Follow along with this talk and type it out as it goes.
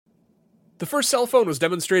The first cell phone was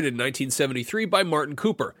demonstrated in 1973 by Martin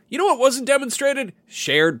Cooper. You know what wasn't demonstrated?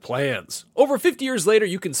 Shared plans. Over 50 years later,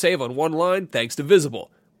 you can save on one line thanks to Visible.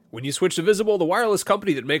 When you switch to Visible, the wireless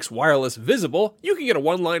company that makes wireless visible, you can get a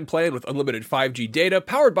one-line plan with unlimited 5G data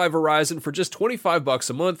powered by Verizon for just $25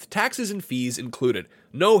 a month, taxes and fees included.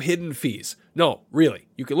 No hidden fees. No, really.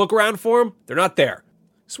 You can look around for them. They're not there.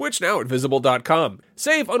 Switch now at Visible.com.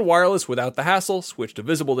 Save on wireless without the hassle. Switch to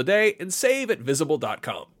Visible today and save at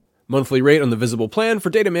Visible.com. Monthly rate on the Visible plan for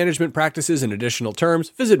data management practices and additional terms.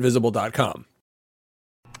 Visit Visible.com.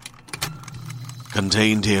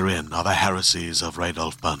 Contained herein are the heresies of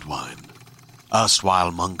Radolf Burntwine,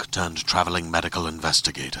 erstwhile monk turned traveling medical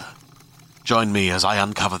investigator. Join me as I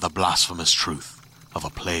uncover the blasphemous truth of a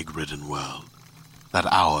plague-ridden world, that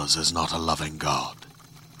ours is not a loving God,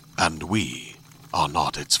 and we are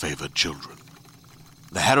not its favored children.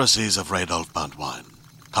 The heresies of Radolf Burntwine,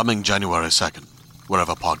 coming January 2nd,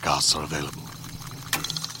 wherever podcasts are available.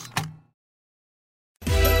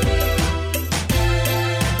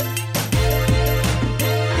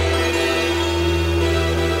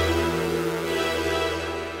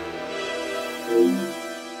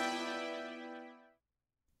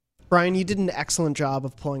 Brian, you did an excellent job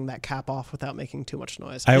of pulling that cap off without making too much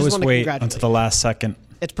noise. I always wait until the last second.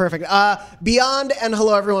 It's perfect. Beyond, and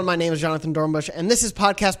hello everyone, my name is Jonathan Dornbush, and this is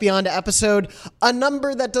Podcast Beyond episode, a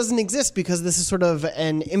number that doesn't exist because this is sort of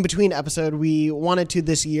an in-between episode. We wanted to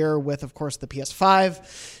this year with, of course, the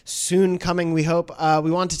PS5, soon coming, we hope.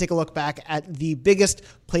 We wanted to take a look back at the biggest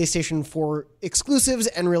PlayStation 4 exclusives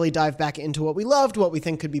and really dive back into what we loved, what we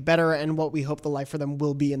think could be better, and what we hope the life for them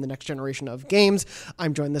will be in the next generation of games.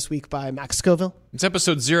 I'm joined this week by Max Scoville. It's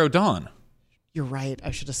episode 0 Dawn. You're right.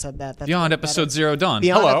 I should have said that. That's Beyond episode 0 Dawn.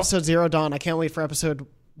 Beyond Hello. episode 0 Dawn. I can't wait for episode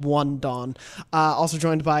 1 Dawn. Also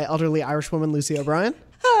joined by elderly Irish woman Lucy O'Brien.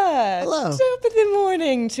 Hello. Top of the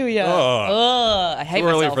morning to you. I hate Too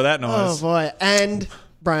early myself. for that Oh noise. boy. And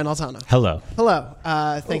Brian Altano. Hello. Hello.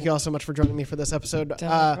 Thank you all so much for joining me for this episode.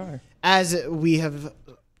 As we have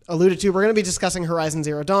alluded to, we're going to be discussing Horizon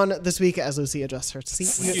Zero Dawn this week as Lucy adjusts her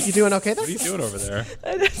seat. You doing okay there? What are you doing over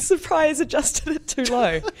there? Surprise, adjusted it too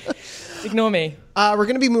low. Ignore me. We're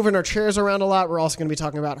going to be moving our chairs around a lot. We're also going to be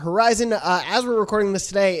talking about Horizon. As we're recording this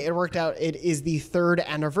today, it worked out it is the 3rd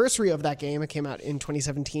anniversary of that game. It came out in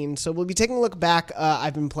 2017. So we'll be taking a look back.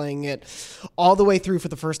 I've been playing it all the way through for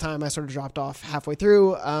the first time. I sort of dropped off halfway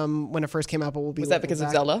through when it first came out, but we'll be Was that because of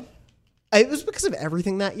back. Zelda? It was because of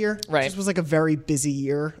everything that year. Right. It was like a very busy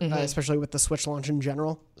year, especially with the Switch launch in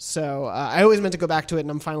general. So I always meant to go back to it, and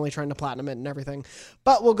I'm finally trying to platinum it and everything.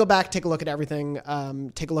 But we'll go back, take a look at everything,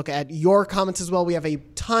 take a look at your comments as well. We have a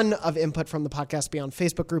ton of input from the Podcast Beyond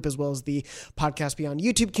Facebook group as well as the Podcast Beyond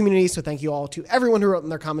YouTube community. So thank you all to everyone who wrote in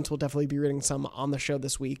their comments. We'll definitely be reading some on the show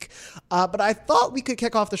this week. But I thought we could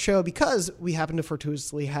kick off the show because we happen to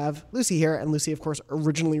fortuitously have Lucy here. And Lucy, of course,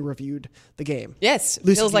 originally reviewed the game. Yes.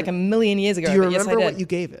 Lucy, feels like a million years ago. Do you but yes, I remember did. what you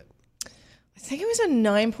gave it? I think it was a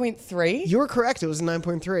 9.3. You were correct. It was a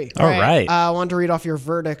 9.3. All right. I wanted to read off your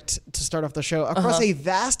verdict to start off the show. Across a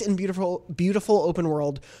vast and beautiful open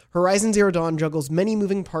world, Horizon Zero Dawn juggles many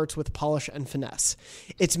moving parts with polish and finesse.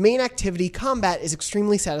 Its main activity, combat, is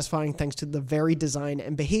extremely satisfying thanks to the varied design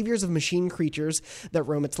and behaviors of machine creatures that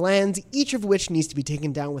roam its lands, each of which needs to be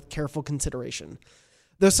taken down with careful consideration.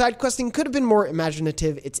 Though side questing could have been more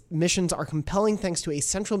imaginative, its missions are compelling thanks to a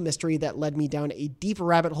central mystery that led me down a deep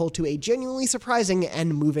rabbit hole to a genuinely surprising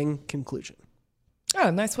and moving conclusion.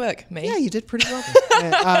 Oh, nice work, me. Yeah, you did pretty well.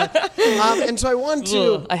 And so I want to...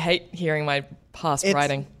 Ugh, I hate hearing my past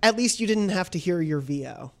writing. At least you didn't have to hear your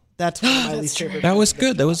VO. That's one of my least favorite. That was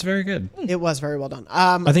good. That was very good. It was very well done.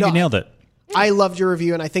 I think you nailed it. I loved your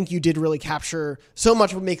review, and I think you did really capture so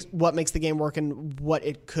much what makes the game work and what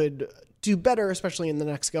it could do better, especially in the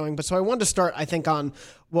next going. But so I wanted to start, I think, on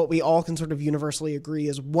what we all can sort of universally agree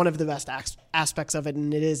is one of the best aspects of it,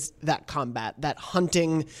 and it is that combat, that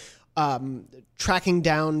hunting, tracking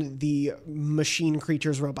down the machine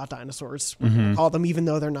creatures, robot dinosaurs, we call them, even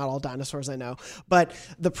though they're not all dinosaurs, I know. But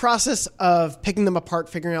the process of picking them apart,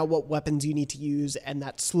 figuring out what weapons you need to use, and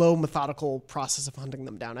that slow, methodical process of hunting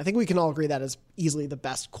them down. I think we can all agree that is easily the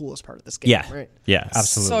best, coolest part of this game, Yeah. right? Yeah,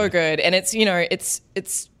 absolutely. So good. And it's,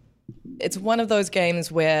 it's one of those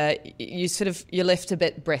games where you're left a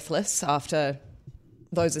bit breathless after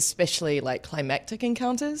those, especially like climactic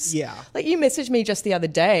encounters. Yeah. Like you messaged me just the other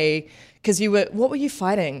day because what were you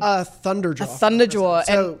fighting? Thunderjaw. Thunderjaw.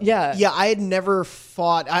 So, and yeah, I had never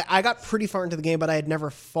fought. I got pretty far into the game, but I had never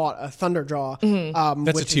fought a Thunderjaw.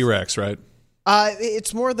 That's a T-Rex, right?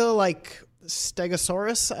 It's more the like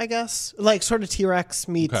Stegosaurus, I guess, like sort of T-Rex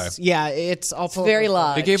meets. Okay. Yeah, it's also Very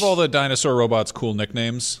large. They gave all the dinosaur robots cool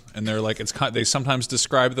nicknames, and they're like, they sometimes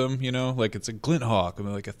describe them, like it's a glint hawk,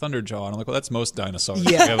 and like a thunderjaw, and I'm like, well, that's most dinosaurs.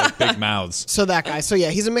 Yeah. They have like big mouths. So that guy. So yeah,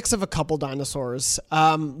 he's a mix of a couple dinosaurs.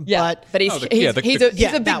 But he's the- he's, yeah, the- he's the- a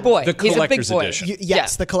he's a that big boy. The He's a big collector's boy. edition.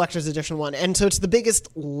 Yes, the collector's edition one. And so it's the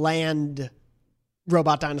biggest land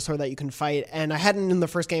robot dinosaur that you can fight. And I hadn't in the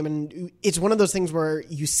first game, and it's one of those things where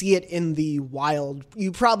you see it in the wild.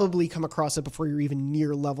 You probably come across it before you're even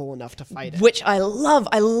near level enough to fight it. Which I love.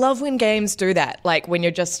 I love when games do that. Like when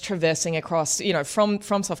you're just traversing across,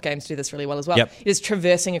 FromSoft games do this really well as well. Yep. You're just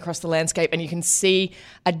traversing across the landscape and you can see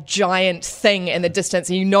a giant thing in the distance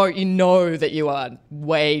and you know that you are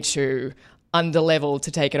way too underleveled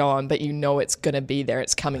to take it on, but you know it's going to be there.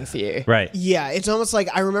 It's coming for you. Right. Yeah, it's almost like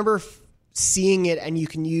I remember seeing it, and you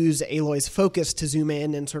can use Aloy's focus to zoom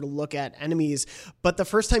in and sort of look at enemies. But the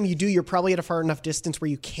first time you do, you're probably at a far enough distance where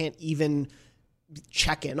you can't even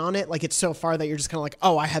check in on it. Like it's so far that you're just kind of like,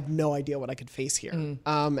 oh, I have no idea what I could face here.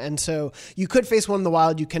 And so you could face one in the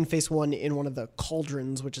wild. You can face one in one of the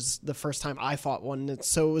cauldrons, which is the first time I fought one.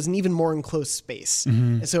 So it was an even more enclosed space.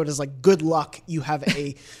 And so it is like, good luck. You have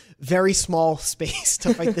a very small space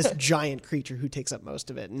to fight this giant creature who takes up most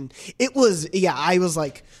of it. And it was, I was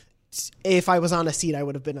like, if I was on a seat, I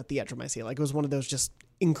would have been at the edge of my seat. Like it was one of those just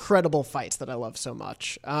incredible fights that I love so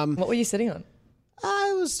much. What were you sitting on?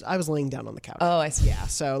 I was laying down on the couch. Oh, I see. Yeah,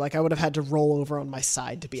 so like I would have had to roll over on my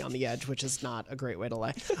side to be on the edge, which is not a great way to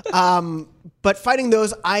lay. But fighting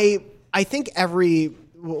those, I think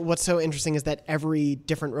what's so interesting is that every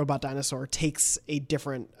different robot dinosaur takes a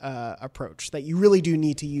different approach, that you really do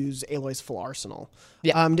need to use Aloy's full arsenal.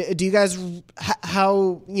 Yeah. Do you guys,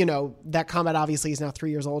 how, that combat obviously is now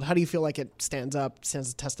 3 years old. How do you feel like it stands the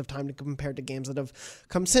test of time compared to games that have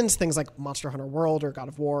come since, things like Monster Hunter World or God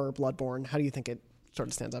of War or Bloodborne? How do you think it sort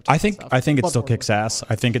of stands up to I think it still kicks ass.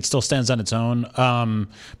 I think it still stands on its own.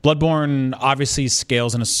 Bloodborne obviously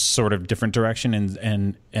scales in a sort of different direction,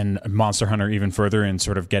 and Monster Hunter even further in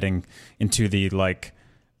sort of getting into the like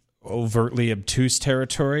overtly obtuse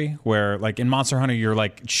territory where like in Monster Hunter you're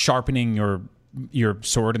like sharpening your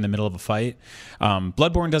sword in the middle of a fight.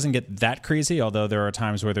 Bloodborne doesn't get that crazy, although there are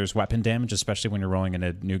times where there's weapon damage, especially when you're rolling in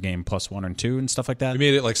a new game +1 and 2 and stuff like that. We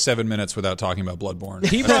made it like 7 minutes without talking about Bloodborne.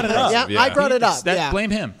 He brought it up. Yeah, I brought it up.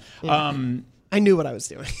 Blame him. Yeah. I knew what I was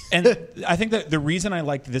doing. And I think that the reason I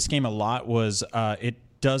liked this game a lot was it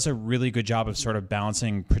does a really good job of sort of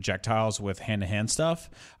balancing projectiles with hand-to-hand stuff.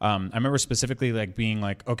 I remember specifically like being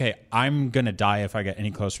like, okay, I'm going to die if I get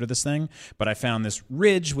any closer to this thing, but I found this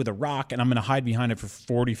ridge with a rock and I'm going to hide behind it for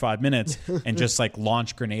 45 minutes and just like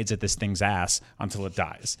launch grenades at this thing's ass until it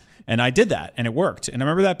dies. And I did that and it worked. And I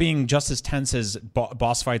remember that being just as tense as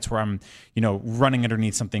boss fights where I'm, running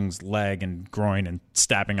underneath something's leg and groin and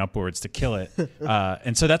stabbing upwards to kill it.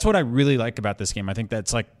 And so that's what I really like about this game. I think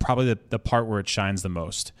that's like probably the part where it shines the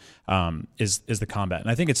most. Is the combat,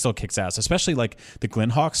 and I think it still kicks ass, especially like the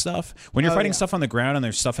Glinthawk stuff. When you're fighting stuff on the ground and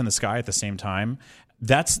there's stuff in the sky at the same time,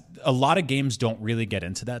 that's a lot of games don't really get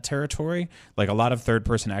into that territory. Like a lot of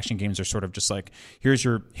third-person action games are sort of just like here's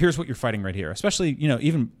what you're fighting right here. Especially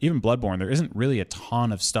even Bloodborne, there isn't really a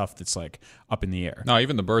ton of stuff that's like up in the air. No,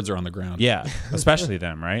 even the birds are on the ground. Yeah, especially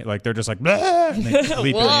them, right? Like they're just like and they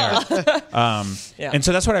leap in the air. And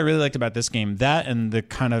so that's what I really liked about this game. That and the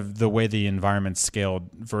kind of the way the environment's scaled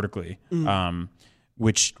vertically,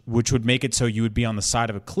 which would make it so you would be on the side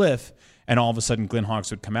of a cliff. And all of a sudden, Glinthawks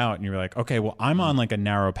would come out, and you're like, okay, well, I'm on like a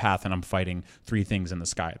narrow path, and I'm fighting 3 things in the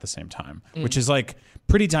sky at the same time, which is like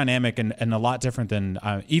pretty dynamic and a lot different than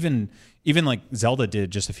even like Zelda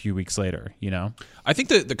did just a few weeks later. I think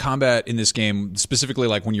that the combat in this game, specifically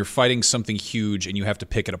like when you're fighting something huge and you have to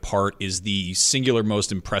pick it apart, is the singular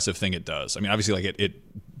most impressive thing it does. I mean, obviously, like it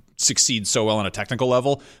succeeds so well on a technical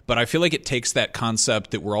level, but I feel like it takes that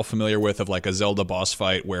concept that we're all familiar with of like a Zelda boss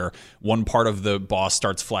fight where one part of the boss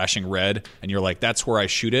starts flashing red and you're like, that's where I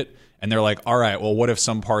shoot it. And they're like, all right, well, what if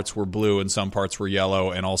some parts were blue and some parts were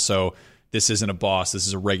yellow? And also this isn't a boss, this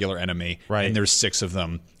is a regular enemy. Right. And there's 6 of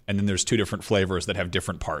them. And then there's 2 different flavors that have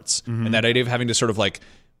different parts. And that idea of having to sort of like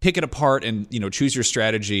pick it apart and, choose your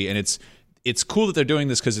strategy. And it's cool that they're doing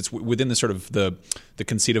this because it's within the sort of the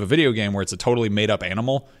conceit of a video game where it's a totally made up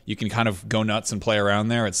animal. You can kind of go nuts and play around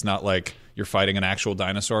there. It's not like you're fighting an actual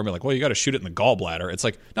dinosaur and be like, well, you got to shoot it in the gallbladder. It's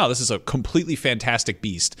like, no, this is a completely fantastic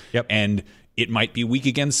beast. Yep. And it might be weak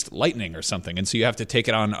against lightning or something. And so you have to take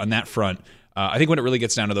it on that front. I think when it really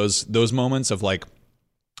gets down to those moments of like,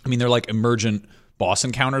 I mean, they're like emergent boss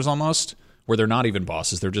encounters almost, where they're not even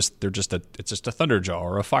bosses. It's just a Thunderjaw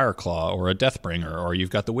or a Fireclaw or a Deathbringer, or you've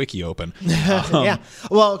got the wiki open. Yeah.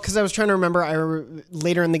 Well, because I was trying to remember,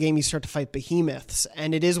 later in the game you start to fight behemoths,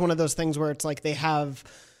 and it is one of those things where it's like they have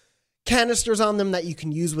canisters on them that you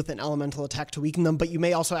can use with an elemental attack to weaken them, but you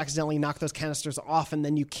may also accidentally knock those canisters off and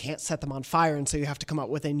then you can't set them on fire, and so you have to come up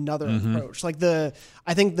with another approach. Like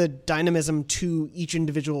I think the dynamism to each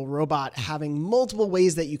individual robot having multiple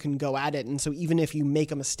ways that you can go at it, and so even if you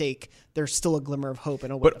make a mistake, there's still a glimmer of hope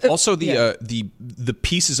in a way. But also the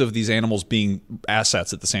pieces of these animals being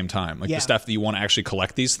assets at the same time, like the stuff that you want to actually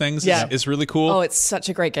collect these things is really cool. Oh, it's such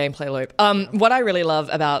a great gameplay loop. What I really love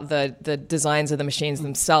about the designs of the machines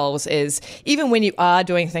themselves is even when you are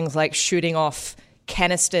doing things like shooting off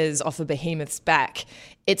canisters off a behemoth's back,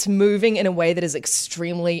 it's moving in a way that is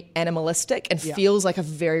extremely animalistic and feels like a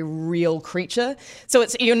very real creature. So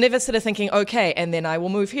you're never sort of thinking, okay, and then I will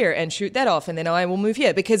move here and shoot that off, and then I will move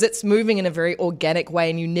here, because it's moving in a very organic way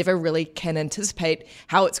and you never really can anticipate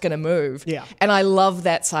how it's going to move. Yeah. And I love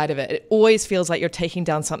that side of it. It always feels like you're taking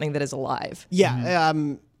down something that is alive. Yeah.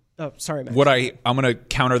 Oh, sorry, Max. I'm going to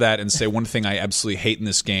counter that and say one thing I absolutely hate in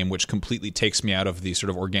this game, which completely takes me out of the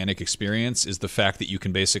sort of organic experience, is the fact that you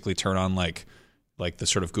can basically turn on like the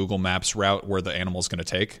sort of Google Maps route where the animal's going to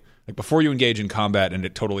take. Like before you engage in combat and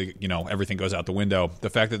it totally, everything goes out the window.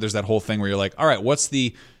 The fact that there's that whole thing where you're like, all right, what's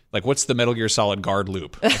the Metal Gear Solid guard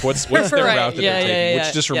loop? Like what's their Right. route that they're taking?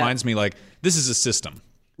 Which just Yeah. reminds me, like, this is a system.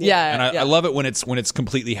 Yeah. And I love it when it's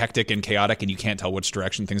completely hectic and chaotic and you can't tell which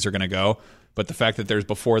direction things are going to go. But the fact that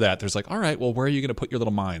there's like, all right, well, where are you going to put your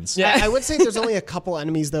little mines? Yeah. I would say there's only a couple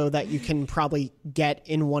enemies, though, that you can probably get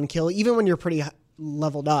in one kill, even when you're pretty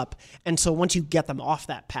leveled up. And so once you get them off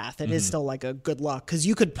that path, it is still like a good luck, because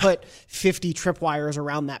you could put 50 tripwires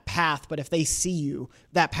around that path, but if they see you,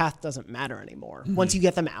 that path doesn't matter anymore. Once you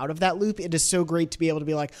get them out of that loop, it is so great to be able to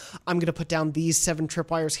be like, I'm going to put down these 7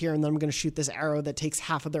 tripwires here, and then I'm going to shoot this arrow that takes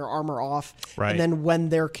half of their armor off. Right. And then when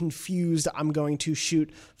they're confused, I'm going to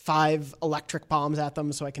shoot 5 electric bombs at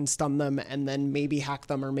them so I can stun them and then maybe hack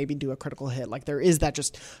them or maybe do a critical hit. Like there is that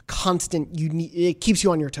just constant, it keeps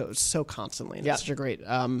you on your toes so constantly. And it's such a great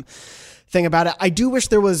thing about it. I do wish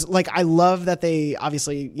there was, like, I love that they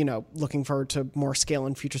obviously, looking forward to more scale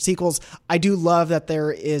in future sequels. I do love that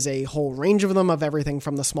there is a whole range of them, of everything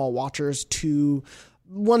from the small watchers to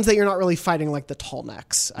ones that you're not really fighting, like the tall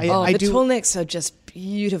necks. The tall necks are just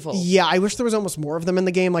beautiful. Yeah, I wish there was almost more of them in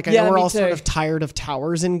the game. Like, I know we're all sort of tired of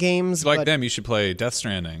towers in games. Like them, you should play Death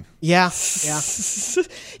Stranding. Yeah.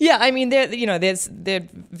 Yeah, I mean, they're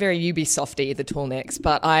very Ubisofty, the tall necks,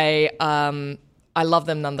 but I love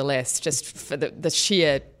them nonetheless, just for the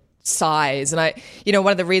sheer size. And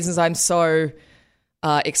one of the reasons I'm so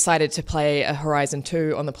excited to play a Horizon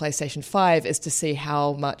 2 on the PlayStation 5 is to see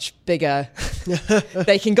how much bigger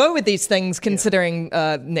they can go with these things, considering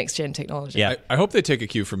next-gen technology. Yeah. I hope they take a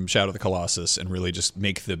cue from Shadow of the Colossus and really just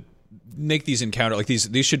make these encounter, like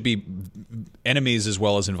these should be enemies as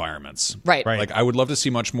well as environments. Right. Like I would love to see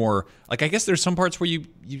much more. Like I guess there's some parts where you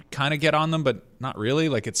kind of get on them, but not really.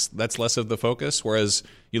 Like that's less of the focus. Whereas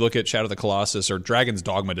you look at Shadow of the Colossus or Dragon's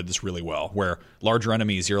Dogma did this really well, where larger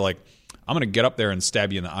enemies, you're like, I'm going to get up there and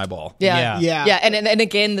stab you in the eyeball. Yeah. And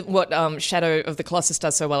again, what Shadow of the Colossus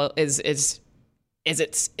does so well is it's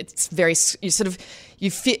very, you sort of,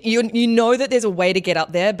 you know that there's a way to get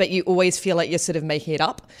up there, but you always feel like you're sort of making it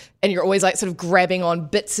up, and you're always like sort of grabbing on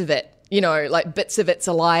bits of it, like bits of its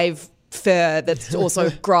alive fur that's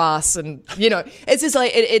also grass, and it's just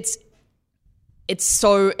like it's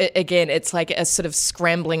so, again, it's like a sort of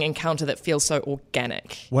scrambling encounter that feels so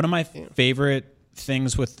organic. One of my favorite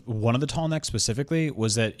things with one of the tall necks specifically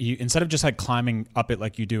was that you, instead of just like climbing up it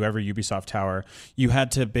like you do every Ubisoft tower, you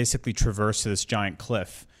had to basically traverse this giant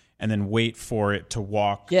cliff and then wait for it to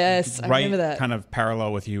walk I remember that. kind of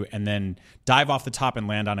parallel with you, and then dive off the top and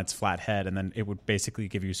land on its flat head, and then it would basically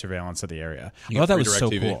give you surveillance of the area. I thought that was so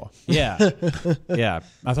cool. Yeah. Yeah.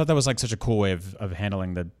 I thought that was like such a cool way of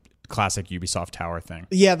handling the classic Ubisoft tower thing.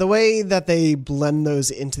 Yeah, the way that they blend those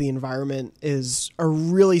into the environment is a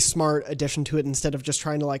really smart addition to it, instead of just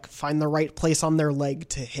trying to like find the right place on their leg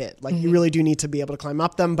to hit. Like you really do need to be able to climb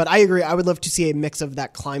up them. But I agree, I would love to see a mix of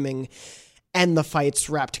that climbing and the fights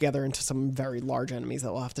wrapped together into some very large enemies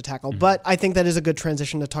that we'll have to tackle. But I think that is a good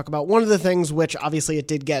transition to talk about one of the things which obviously it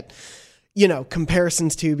did get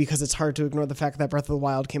comparisons to, because it's hard to ignore the fact that Breath of the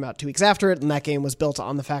Wild came out 2 weeks after it, and that game was built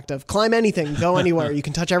on the fact of climb anything, go anywhere, you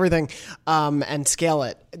can touch everything, and scale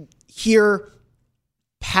it. Here,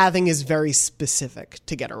 pathing is very specific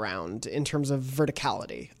to get around in terms of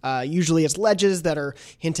verticality. Usually it's ledges that are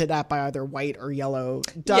hinted at by either white or yellow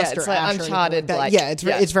dust it's or like ash or Uncharted, anything like that.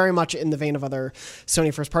 like- It's very much in the vein of other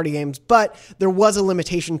Sony first-party games, but there was a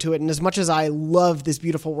limitation to it. And as much as I love this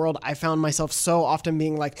beautiful world, I found myself so often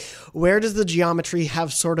being like, where does the geometry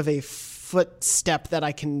have sort of a footstep that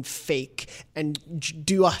I can fake and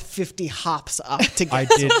do a 50 hops up to get I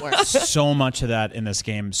did somewhere? so much of that in this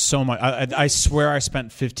game. So much. I swear I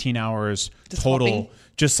spent 15 hours total, hopping?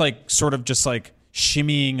 just like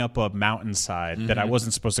shimmying up a mountainside that I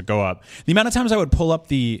wasn't supposed to go up. The amount of times I would pull up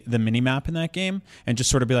the mini map in that game and just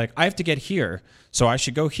sort of be like, I have to get here, so I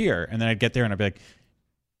should go here, and then I'd get there and I'd be like,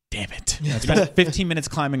 damn it. I spent 15 minutes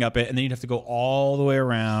climbing up it, and then you'd have to go all the way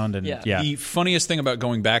around. And yeah. The funniest thing about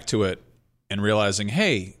going back to it and realizing,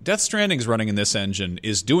 hey, Death Stranding's running in this engine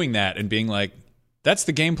is doing that and being like, that's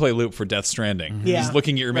the gameplay loop for Death Stranding. Yeah. Is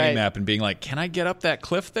looking at your Right. minimap and being like, can I get up that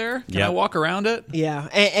cliff there? Can Yeah. I walk around it? Yeah,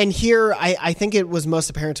 and here I think it was most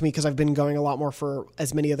apparent to me because I've been going a lot more for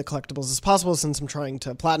as many of the collectibles as possible since I'm trying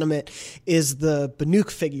to platinum it, is the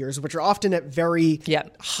Banuk figures, which are often at very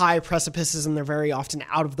high precipices and they're very often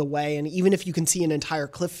out of the way. And even if you can see an entire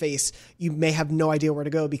cliff face, you may have no idea where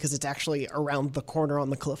to go because it's actually around the corner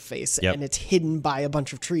on the cliff face and it's hidden by a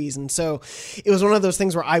bunch of trees. And so it was one of those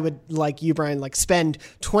things where I would, like you, Brian, like spend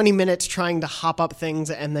 20 minutes trying to hop up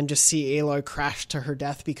things and then just see Aloy crash to her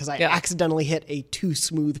death because I accidentally hit a too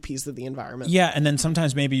smooth piece of the environment. Yeah, and then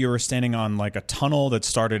sometimes maybe you were standing on like a tunnel that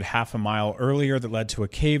started half a mile earlier that led to a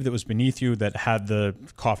cave that was beneath you that had the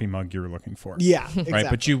coffee mug you were looking for. Yeah, exactly. Right,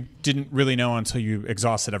 but you didn't really know until you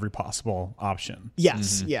exhausted every possible option.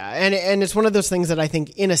 Yes, yeah. And it's one of those things that I think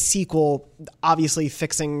in a sequel, obviously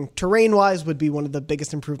fixing terrain-wise would be one of the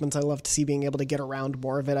biggest improvements. I love to see being able to get around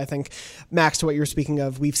more of it. I think, Max, to what you were speaking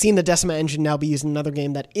of, we've seen the Decima engine now be used in another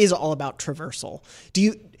game that is all about traversal.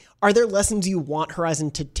 Are there lessons you want Horizon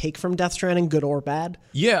to take from Death Stranding, good or bad?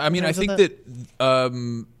 Yeah, I mean, I terms of think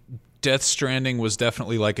that Death Stranding was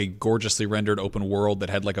definitely like a gorgeously rendered open world that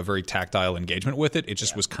had like a very tactile engagement with it. It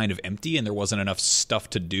just was kind of empty and there wasn't enough stuff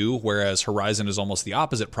to do, whereas Horizon is almost the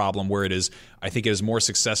opposite problem where I think it is more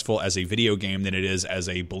successful as a video game than it is as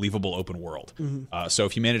a believable open world. So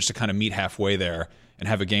if you manage to kind of meet halfway there and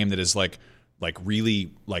have a game that is like really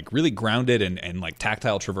grounded and like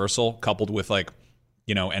tactile traversal coupled with like,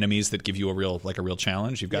 you know, enemies that give you a real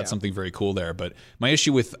challenge, you've got something very cool there. But my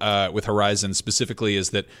issue with Horizon specifically is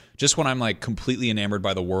that just when I'm like completely enamored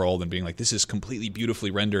by the world and being like, this is completely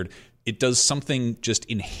beautifully rendered, it does something just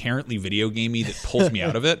inherently video gamey that pulls me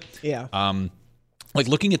out of it. Yeah. Like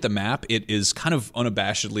looking at the map, it is kind of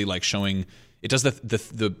unabashedly like showing, it does the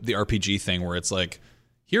RPG thing where it's like,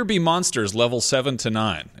 here be monsters level 7 to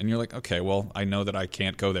 9. And you're like, okay, well, I know that I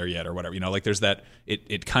can't go there yet or whatever. You know, like there's that,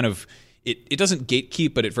 it kind of, it doesn't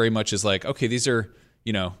gatekeep, but it very much is like, okay, these are,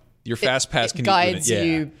 you know, your fast pass can guides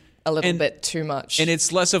you a little bit too much. And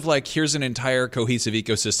it's less of like, here's an entire cohesive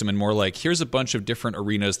ecosystem and more like, here's a bunch of different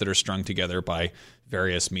arenas that are strung together by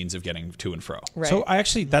various means of getting to and fro. Right. So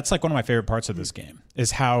that's like one of my favorite parts of this game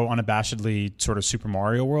is how unabashedly sort of Super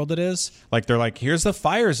Mario World it is. Like they're like, here's the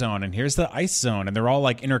fire zone and here's the ice zone and they're all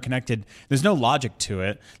like interconnected. There's no logic to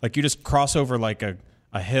it. Like you just cross over like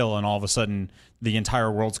a hill and all of a sudden the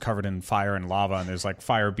entire world's covered in fire and lava and there's like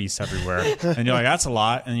fire beasts everywhere. And you're like, that's a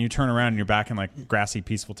lot. And you turn around and you're back in like grassy,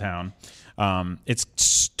 peaceful town.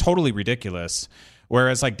 It's totally ridiculous.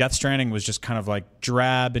 Whereas like Death Stranding was just kind of like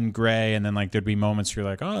drab and gray. And then like there'd be moments where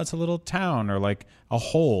you're like, oh, it's a little town or like a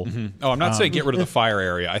hole. Oh, I'm not saying get rid of the fire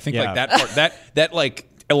area. I think like that part, that like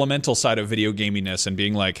elemental side of video gaminess and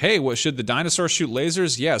being like, hey, what should the dinosaurs shoot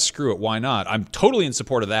lasers? Yeah, screw it. Why not? I'm totally in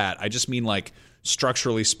support of that. I just mean like,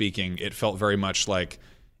 structurally speaking, it felt very much like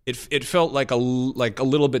it felt like a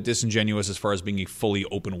little bit disingenuous as far as being a fully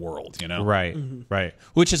open world, you know? Right, right.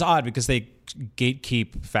 Which is odd because they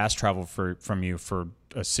gatekeep fast travel from you for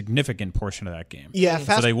a significant portion of that game. Yeah,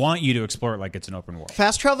 so they want you to explore it like it's an open world.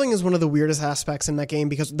 Fast traveling is one of the weirdest aspects in that game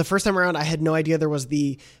because the first time around I had no idea there was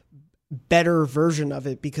the better version of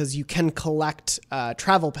it because you can collect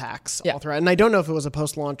travel packs all throughout. And I don't know if it was a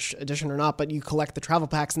post-launch edition or not, but you collect the travel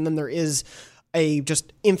packs and then there is a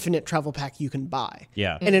just infinite travel pack you can buy.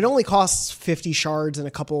 Yeah. And it only costs 50 shards and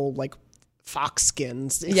a couple like fox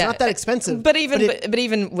skins. It's not that expensive. But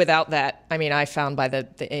even without that, I mean, I found by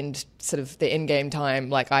the end, sort of the in-game time,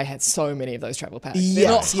 like I had so many of those travel packs. They're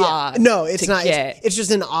not hard. No, it's not. Get. It's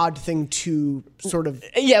just an odd thing to sort of.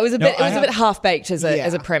 Yeah, it was a bit half-baked as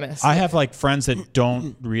a premise. I have like friends that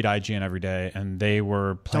don't read IGN every day, and they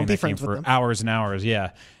were playing that game for hours and hours.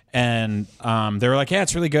 Yeah. And they were like, yeah,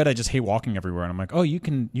 it's really good. I just hate walking everywhere. And I'm like, oh, you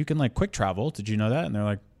can like quick travel. Did you know that? And they're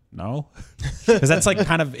like, no, because that's like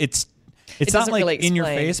kind of it's not doesn't like really in your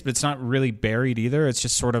explain. face, but it's not really buried either. It's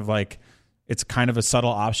just sort of like it's kind of a subtle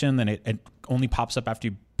option. Then it only pops up after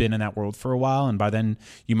you've been in that world for a while, and by then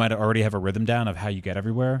you might already have a rhythm down of how you get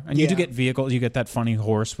everywhere. And you do get vehicles. You get that funny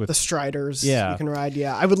horse with The Striders Yeah. you can ride.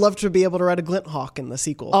 Yeah, I would love to be able to ride a Glint Hawk in the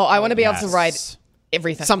sequel. Oh, I want to be able to Yes. ride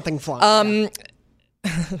everything. Something flying.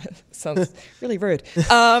 Sounds really rude.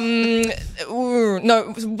 No,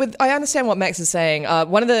 I understand what Max is saying.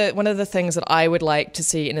 One of the things that I would like to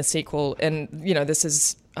see in a sequel, and this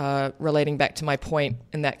is relating back to my point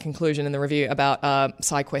in that conclusion in the review about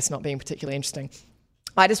side quests not being particularly interesting.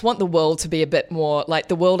 I just want the world to be a bit more like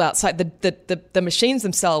the world outside. The machines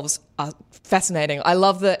themselves are fascinating. I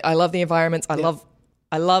love the environments. I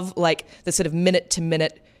love like the sort of minute to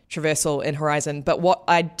minute traversal in Horizon. But what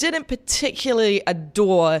I didn't particularly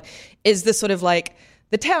adore is the sort of like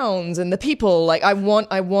the towns and the people. Like I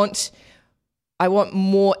want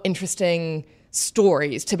more interesting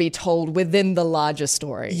stories to be told within the larger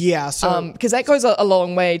story. Yeah, so because that goes a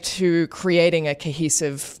long way to creating a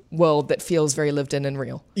cohesive world that feels very lived in and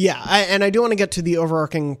real. yeah, I do want to get to the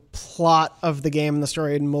overarching plot of the game and the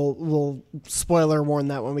story, and we'll spoiler warn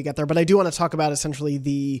that when we get there. But I do want to talk about essentially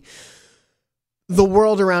the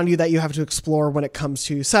world around you that you have to explore when it comes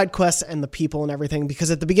to side quests and the people and everything.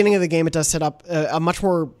 Because at the beginning of the game, it does set up a much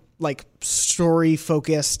more like story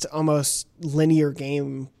focused, almost linear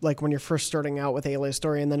game. Like when you're first starting out with Aloy's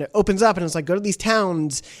story, and then it opens up and it's like, go to these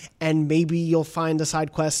towns and maybe you'll find a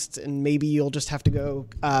side quest, and maybe you'll just have to go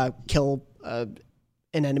kill an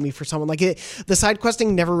enemy for someone. Like the side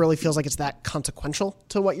questing never really feels like it's that consequential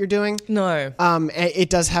to what you're doing. No. It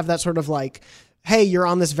does have that sort of like, hey, you're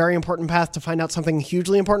on this very important path to find out something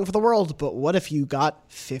hugely important for the world, but what if you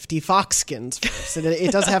got 50 fox skins first? And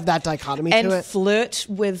it does have that dichotomy And to it. flirt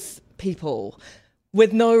with people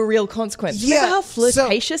with no real consequence. Yeah, Remember how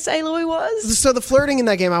flirtatious Aloy was? So the flirting in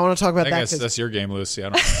that game, I want to talk about I that. guess 'Cause that's your game, Lucy. I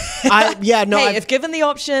don't. Hey, if given the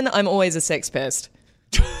option, I'm always a sex pest.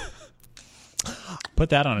 put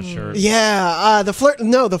that on a shirt. Yeah, the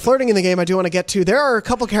flirting in the game I do want to get to. There are a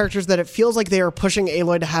couple characters that it feels like they are pushing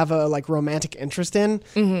Aloy to have a like romantic interest in.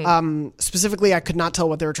 Specifically, I could not tell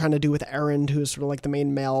what they were trying to do with Erend, who's sort of like the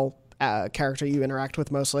main male character you interact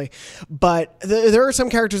with mostly. But there are some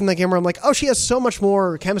characters in the game where I'm like, oh, she has so much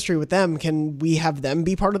more chemistry with them. Can we have them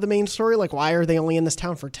be part of the main story? Like, why are they only in this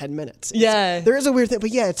town for 10 minutes? There is a weird thing, but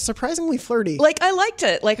yeah, it's surprisingly flirty. Like, I liked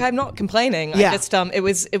it. Like, I'm not complaining. Yeah. I just it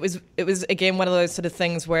was again one of those sort of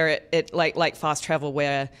things where it like fast travel,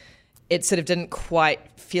 where it sort of didn't quite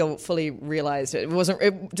feel fully realized. It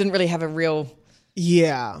didn't really have a real,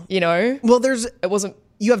 Yeah. Well, it wasn't.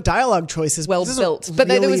 You have dialogue choices, well but it doesn't built, but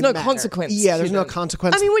there was really no matter. consequence. Yeah, to there's no them.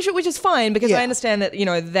 consequence. I mean, which is fine, because Yeah. I understand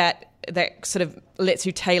that that sort of lets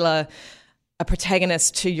you tailor a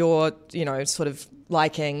protagonist to your sort of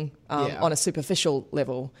liking on a superficial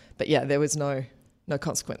level. But yeah, there was no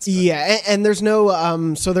consequence. to it. Yeah, and there's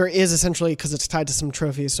no, so there is essentially, because it's tied to some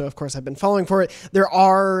trophies, so of course I've been following for it, there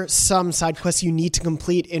are some side quests you need to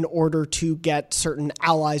complete in order to get certain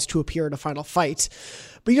allies to appear at a final fight.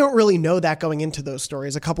 But you don't really know that going into those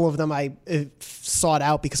stories. A couple of them I sought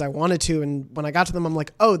out because I wanted to, and when I got to them, I'm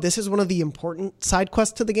like, oh, this is one of the important side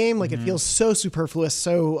quests to the game. Like, it feels so superfluous,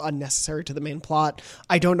 so unnecessary to the main plot.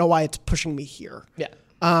 I don't know why it's pushing me here. Yeah.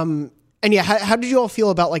 And yeah, how did you all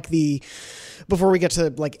feel about like before we get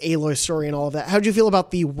to like Aloy's story and all of that, how did you feel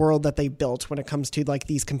about the world that they built when it comes to like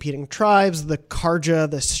these competing tribes, the Karja,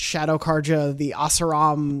 the Shadow Karja, the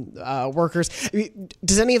Asaram workers? I mean,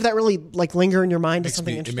 does any of that really like linger in your mind as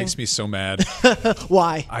something It interesting? makes me so mad.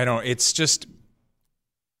 Why? I don't. It's just.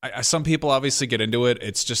 Some people obviously get into it.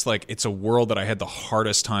 It's just like it's a world that I had the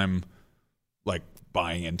hardest time like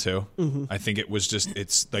buying into. I think it was just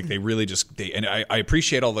it's like they really just and I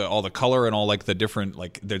appreciate all the color and all like the different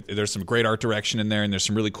like there's some great art direction in there and there's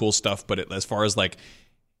some really cool stuff, but as far as like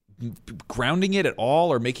grounding it at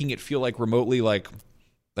all or making it feel like remotely like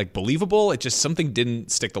believable, it just something didn't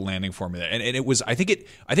stick the landing for me there. And it was I think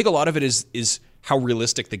a lot of it is how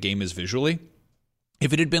realistic the game is visually.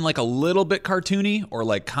 If it had been like a little bit cartoony or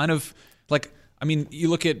like kind of like, I mean, you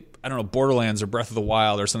look at, I don't know, Borderlands or Breath of the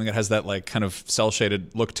Wild or something that has that like kind of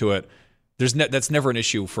cel-shaded look to it. That's never an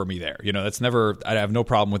issue for me there. That's never, I have no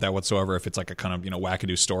problem with that whatsoever if it's like a kind of,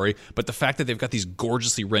 wackadoo story. But the fact that they've got these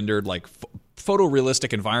gorgeously rendered, like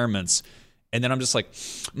photorealistic environments, and then I'm just like,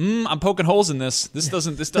 I'm poking holes in this. This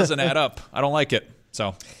doesn't add up. I don't like it.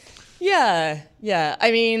 So. Yeah.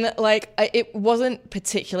 I mean, like, it wasn't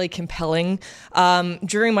particularly compelling.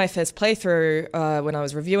 During my first playthrough, when I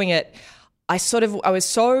was reviewing it, I was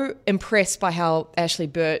so impressed by how Ashley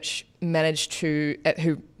Birch managed to,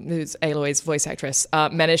 who's Aloy's voice actress,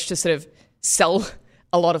 managed to sort of sell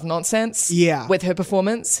a lot of nonsense with her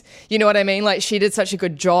performance. You know what I mean? Like, she did such a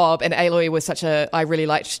good job, and Aloy was I really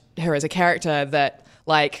liked her as a character, that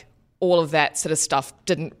like all of that sort of stuff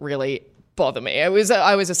didn't really bother me. I was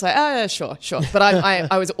just like, sure. But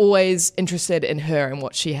I was always interested in her and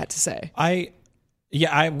what she had to say.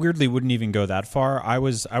 I weirdly wouldn't even go that far. I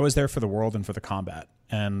was there for the world and for the combat,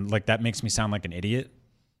 and like that makes me sound like an idiot,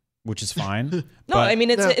 which is fine.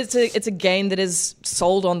 It's a game that is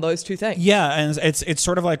sold on those two things. Yeah, and it's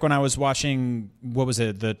sort of like when I was watching, what was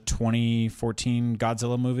it, the 2014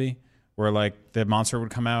 Godzilla movie, where like the monster would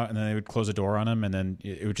come out and then they would close a door on him, and then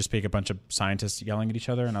it would just be a bunch of scientists yelling at each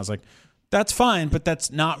other, and I was like, that's fine, but that's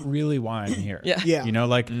not really why I'm here. Yeah. You know,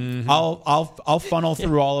 like I'll funnel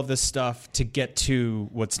through all of this stuff to get to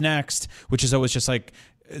what's next, which is always just like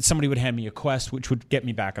somebody would hand me a quest which would get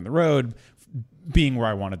me back on the road, being where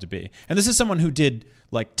I wanted to be. And this is someone who did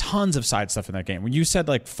like tons of side stuff in that game. When you said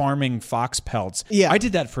like farming fox pelts, I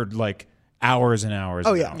did that for like hours and hours.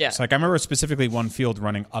 Oh, and yeah. hours. Yeah. Like I remember specifically one field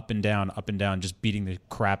running up and down, just beating the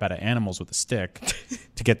crap out of animals with a stick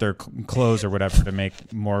to get their clothes or whatever to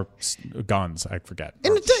make more guns. I forget.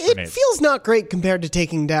 And it feels not great compared to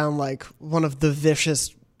taking down like one of the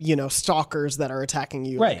vicious, stalkers that are attacking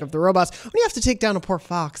you, Right. like of the robots. When you have to take down a poor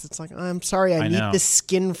fox, it's like, I'm sorry, I need know. this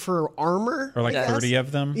skin for armor. Or like 30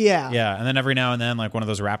 of them. Yeah. Yeah. And then every now and then, like one of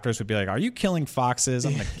those raptors would be like, are you killing foxes?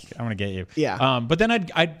 I'm gonna get you. Yeah. But then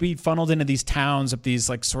I'd be funneled into these towns up these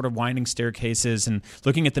like sort of winding staircases and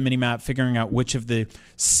looking at the mini map, figuring out which of the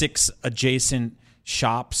 6 adjacent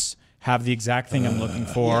shops have the exact thing I'm looking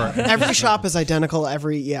for. Every shop is identical.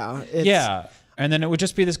 Yeah. And then it would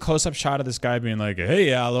just be this close-up shot of this guy being like, hey,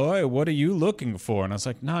 Aloy, what are you looking for? And I was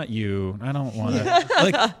like, not you. I don't want to.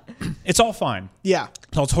 Like, it's all fine. Yeah.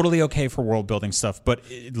 It's all totally okay for world-building stuff. But,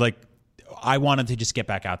 like, I wanted to just get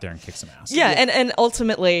back out there and kick some ass. Yeah, and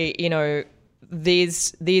ultimately,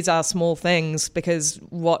 these are small things, because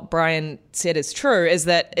what Brian said is true, is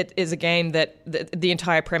that it is a game that the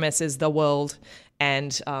entire premise is the world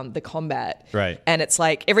and the combat. Right. And it's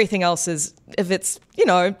like everything else is, if it's,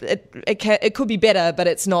 it could be better, but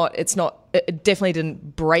it's not, it definitely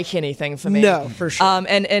didn't break anything for me. No, for sure.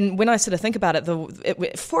 And when I sort of think about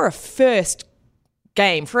it, for a first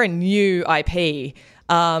game, for a new IP,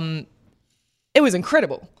 it was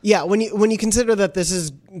incredible. Yeah, when you consider that this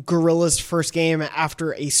is Guerrilla's first game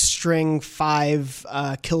after a string 5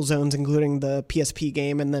 kill zones, including the PSP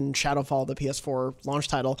game and then Shadowfall, the PS4 launch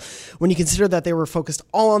title, when you consider that they were focused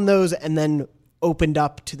all on those and then opened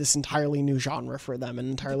up to this entirely new genre for them, an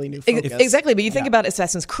entirely new focus. Exactly, but you think about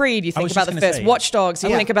Assassin's Creed, you think about the first Watch Dogs, you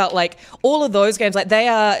think about like all of those games, like they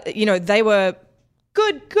are, they were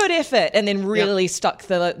good effort, and then really stuck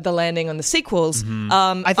the landing on the sequels.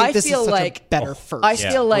 I think this is such a better first. I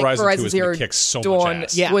feel like Horizon Zero Dawn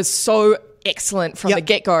was so excellent from the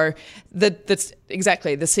get-go that's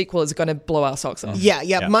exactly, the sequel is going to blow our socks off.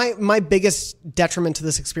 Yeah. My biggest detriment to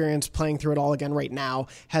this experience playing through it all again right now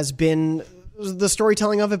has been the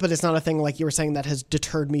storytelling of it, but it's not a thing, like you were saying, that has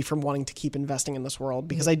deterred me from wanting to keep investing in this world,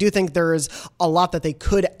 because I do think there is a lot that they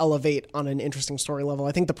could elevate on an interesting story level.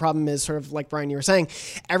 I think the problem is, sort of like Brian, you were saying,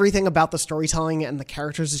 everything about the storytelling and the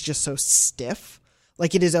characters is just so stiff.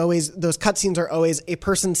 Like, it is always, those cutscenes are always, a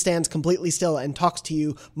person stands completely still and talks to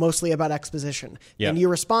you mostly about exposition. Yep. And you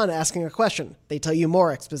respond asking a question. They tell you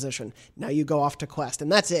more exposition. Now you go off to quest.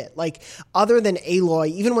 And that's it. Like, other than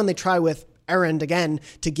Aloy, even when they try with Erend again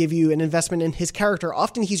to give you an investment in his character,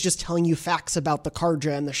 often he's just telling you facts about the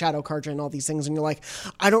Karja and the Shadow Karja and all these things, and you're like,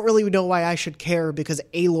 I don't really know why I should care, because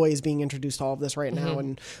Aloy is being introduced to all of this right now,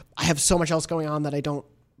 and I have so much else going on that it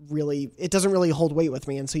doesn't really hold weight with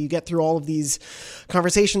me. And so you get through all of these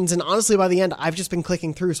conversations, and honestly by the end I've just been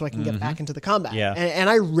clicking through so I can get back into the combat. And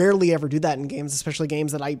I rarely ever do that in games, especially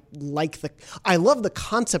games that I love the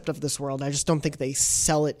concept of this world. I just don't think they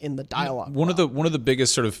sell it in the dialogue. One of the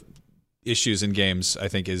biggest sort of issues in games, I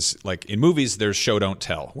think, is like in movies, there's show don't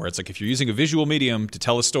tell, where it's like, if you're using a visual medium to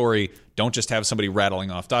tell a story, don't just have somebody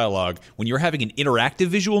rattling off dialogue. When you're having an interactive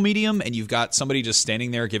visual medium and you've got somebody just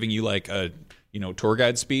standing there giving you like a tour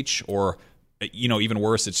guide speech, or even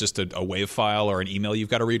worse, it's just a WAV file or an email you've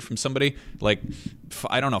got to read from somebody. Like,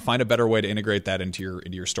 I don't know, find a better way to integrate that into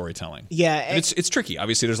your storytelling. Yeah, and it's tricky.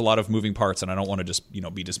 Obviously, there's a lot of moving parts, and I don't want to just be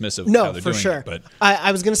dismissive. No, of how they're for doing sure. It, but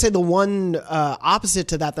I was going to say the one opposite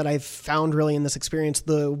to that I've found really in this experience,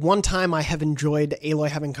 the one time I have enjoyed Aloy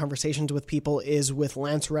having conversations with people is with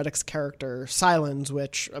Lance Reddick's character Silence,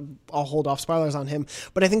 which I'll hold off spoilers on him.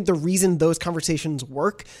 But I think the reason those conversations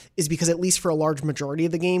work is because, at least for a large majority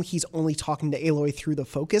of the game, he's only talking behind Aloy through the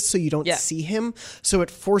focus, so you don't see him. So it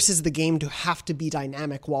forces the game to have to be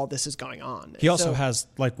dynamic while this is going on. He also has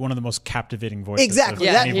like one of the most captivating voices. Exactly.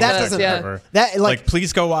 Of That any doesn't voice actor ever. That like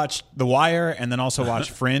please go watch The Wire and then also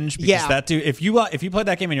watch Fringe, because that dude, if you played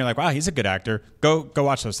that game and you're like, wow, he's a good actor, go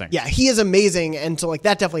watch those things. Yeah, he is amazing, and so like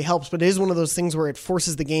that definitely helps, but it is one of those things where it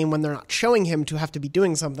forces the game, when they're not showing him, to have to be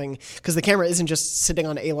doing something, because the camera isn't just sitting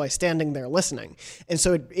on Aloy standing there listening. And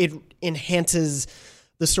so it enhances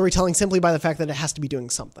the storytelling simply by the fact that it has to be doing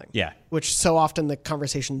something. Yeah. Which so often the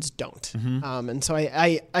conversations don't. And so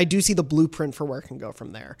I do see the blueprint for where it can go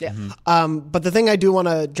from there. Yeah. But the thing I do want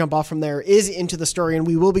to jump off from there is into the story, and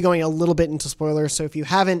we will be going a little bit into spoilers. So if you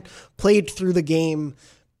haven't played through the game,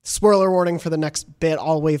 spoiler warning for the next bit.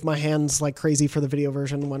 I'll wave my hands like crazy for the video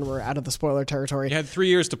version when we're out of the spoiler territory. You had 3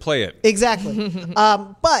 years to play it. Exactly.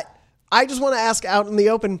 But I just want to ask out in the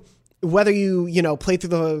open whether you played through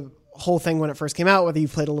the whole thing when it first came out, whether you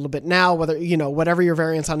played a little bit now, whether, whatever your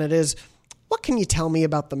variance on it is. What can you tell me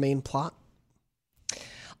about the main plot?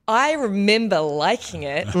 I remember liking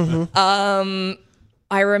it. I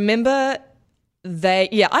remember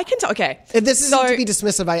I can tell. Okay. This isn't to be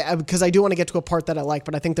dismissive, because I do want to get to a part that I like,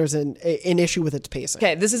 but I think there's an issue with its pacing.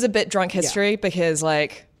 Okay, this is a bit drunk history because,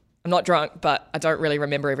 like, I'm not drunk, but I don't really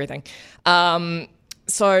remember everything.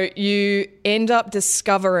 So you end up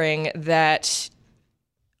discovering that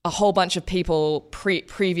a whole bunch of people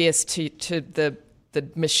previous to the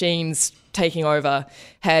machines taking over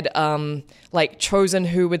had chosen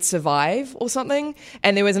who would survive or something,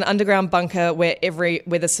 and there was an underground bunker where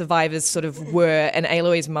the survivors sort of were, and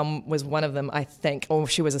Aloy's mum was one of them, I think, or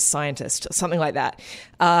she was a scientist or something like that,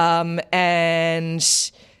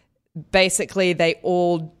 and basically they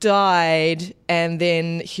all died, and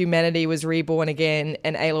then humanity was reborn again,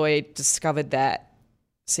 and Aloy discovered that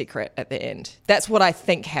secret at the end. That's what I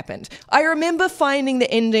think happened. I remember finding the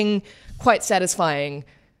ending quite satisfying.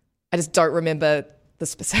 I just don't remember the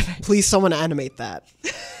specifics. Please, someone animate that.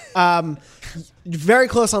 Very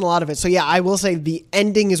close on a lot of it. So yeah, I will say the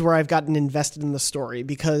ending is where I've gotten invested in the story,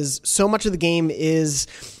 because so much of the game is,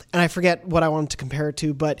 and I forget what I wanted to compare it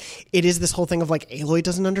to, but it is this whole thing of like Aloy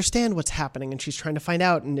doesn't understand what's happening and she's trying to find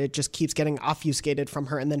out, and it just keeps getting obfuscated from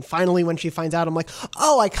her. And then finally when she finds out, I'm like,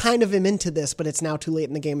 oh, I kind of am into this, but it's now too late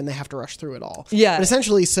in the game and they have to rush through it all. Yeah. But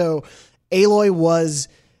essentially, so Aloy was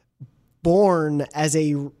born as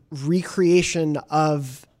a recreation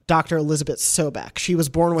of Dr. Elizabeth Sobek. She was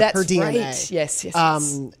born with her DNA. Right. Yes.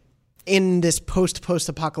 In this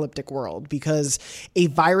post-apocalyptic world, because a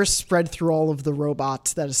virus spread through all of the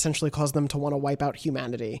robots that essentially caused them to want to wipe out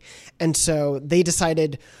humanity. And so they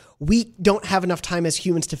decided, we don't have enough time as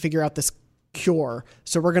humans to figure out this cure,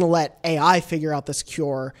 so we're going to let AI figure out this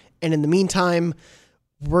cure. And in the meantime,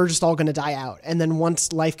 we're just all going to die out. And then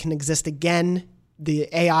once life can exist again, the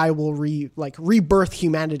AI will rebirth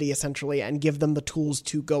humanity essentially and give them the tools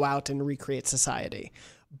to go out and recreate society.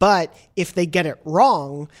 But if they get it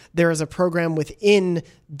wrong, there is a program within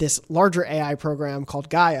this larger AI program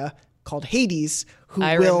called Gaia, called Hades, who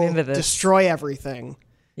will destroy everything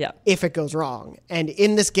if it goes wrong. And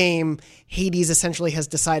in this game, Hades essentially has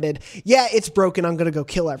decided, yeah, it's broken, I'm going to go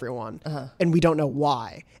kill everyone. And we don't know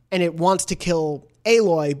why. And it wants to kill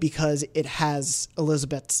Aloy because it has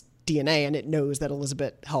Elizabeth's DNA, and it knows that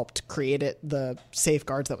Elizabeth helped create it, the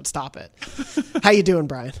safeguards that would stop it. How you doing,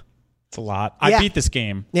 Brian? It's a lot. I beat this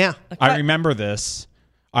game. Yeah. I remember this.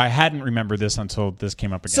 I hadn't remembered this until this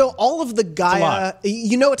came up again. So all of the Gaia,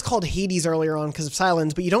 it's called Hades earlier on because of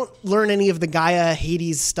Silence, but you don't learn any of the Gaia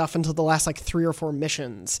Hades stuff until the last 3 or 4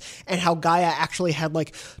 missions, and how Gaia actually had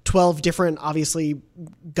 12 different, obviously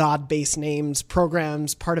god-based names,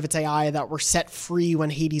 programs, part of its AI that were set free when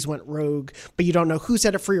Hades went rogue, but you don't know who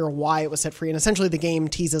set it free or why it was set free. And essentially the game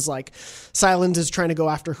teases Silence is trying to go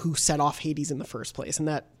after who set off Hades in the first place, and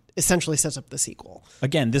that essentially sets up the sequel.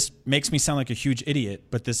 Again, this makes me sound like a huge idiot,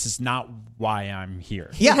 but this is not why I'm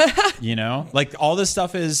here. Yeah. All this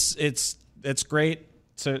stuff it's great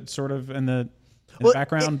to sort of in the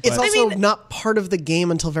background. It's also not part of the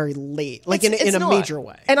game until very late, in a major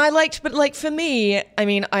way. And I liked, but for me, I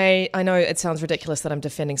mean, I know it sounds ridiculous that I'm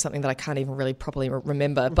defending something that I can't even really properly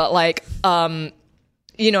remember, but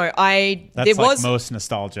there was most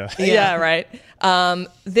nostalgia. Yeah, right.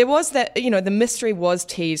 There was that, the mystery was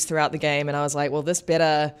teased throughout the game, and I was like, well, this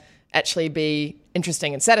better actually be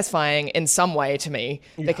interesting and satisfying in some way to me,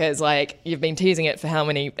 because you've been teasing it for how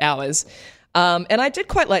many hours. And I did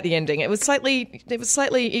quite like the ending. It was slightly,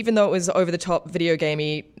 even though it was over the top video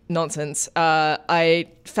gamey nonsense, I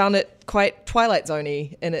found it quite Twilight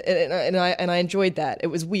Zone-y, and I enjoyed that. It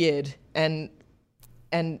was weird and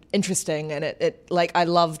interesting, and I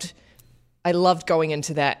loved going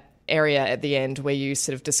into that area at the end where you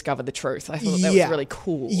sort of discover the truth. I thought that was really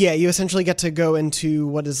cool. Yeah, you essentially get to go into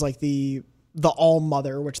what is like the All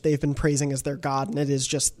Mother, which they've been praising as their god, and it is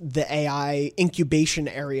just the AI incubation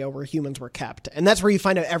area where humans were kept. And that's where you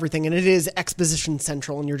find out everything, and it is exposition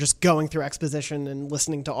central, and you're just going through exposition and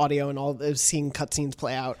listening to audio and all seeing cutscenes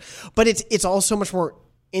play out. But it's all so much more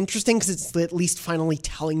interesting because it's at least finally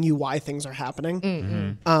telling you why things are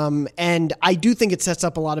happening. And I do think it sets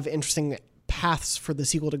up a lot of interesting paths for the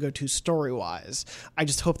sequel to go to story-wise. I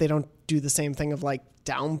just hope they don't do the same thing of like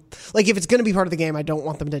if it's going to be part of the game, I don't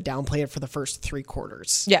want them to downplay it for the first 3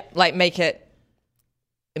 quarters. Yeah, like make it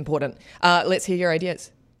important. Let's hear your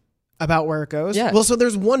ideas. About where it goes? Yeah. Well, so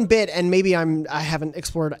there's one bit, and maybe I haven't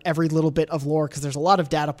explored every little bit of lore because there's a lot of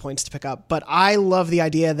data points to pick up, but I love the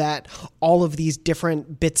idea that all of these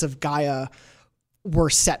different bits of Gaia were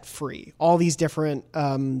set free. All these different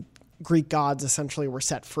Greek gods essentially were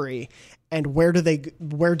set free. And where do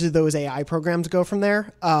those AI programs go from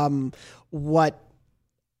there? What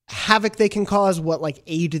havoc they can cause, what like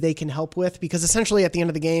aid they can help with, because essentially at the end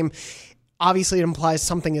of the game, obviously it implies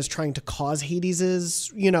something is trying to cause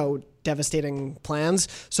Hades's, devastating plans.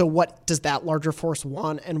 So what does that larger force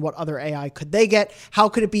want, and what other AI could they get? How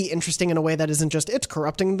could it be interesting in a way that isn't just it's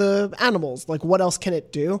corrupting the animals? Like what else can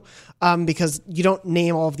it do? Because you don't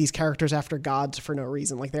name all of these characters after gods for no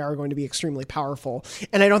reason. Like they are going to be extremely powerful.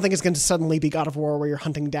 And I don't think it's going to suddenly be God of War where you're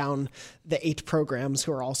hunting down the 8 programs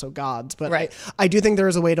who are also gods. But right. I do think there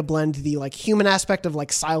is a way to blend the like human aspect of like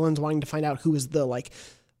Sylens wanting to find out who is the like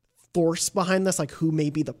force behind this, like who may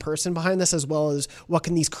be the person behind this, as well as what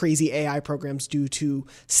can these crazy AI programs do to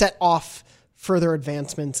set off further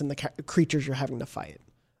advancements in the creatures you're having to fight.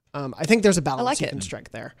 I think there's a balance you can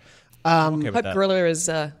strike there. Hope Gorilla is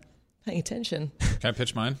paying attention. Can I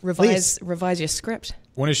pitch mine? Revise your script.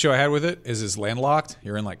 One issue I had with it is landlocked.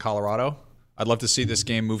 You're in like Colorado. I'd love to see this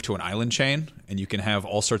game move to an island chain, and you can have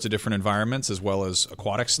all sorts of different environments as well as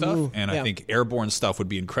aquatic stuff. I think airborne stuff would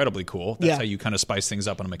be incredibly cool. That's how you kind of spice things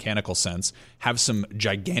up in a mechanical sense. Have some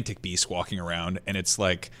gigantic beasts walking around, and it's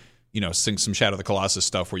like, some Shadow of the Colossus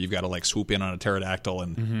stuff where you've got to like swoop in on a pterodactyl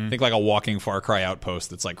and think like a walking Far Cry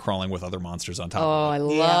outpost that's like crawling with other monsters on top of it. Oh, I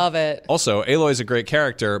love it. Also, Aloy's a great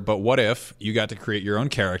character, but what if you got to create your own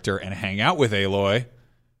character and hang out with Aloy?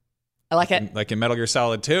 I like it. Like in Metal Gear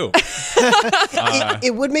Solid 2.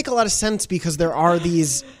 It would make a lot of sense because there are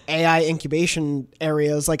these AI incubation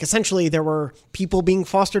areas. Like essentially there were people being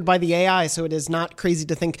fostered by the AI. So it is not crazy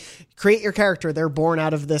to think, create your character. They're born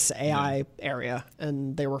out of this AI area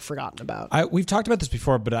and they were forgotten about. We've talked about this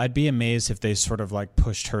before, but I'd be amazed if they sort of like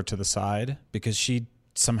pushed her to the side because she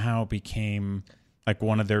somehow became like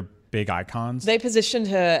one of their big icons. They positioned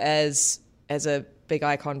her as a big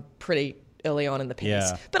icon pretty early on in the piece.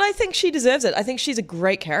 Yeah. But I think she deserves it. I think she's a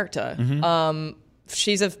great character.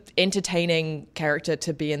 She's an entertaining character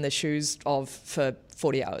to be in the shoes of for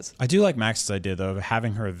 40 hours. I do like Max's idea, though, of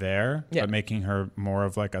having her there, but making her more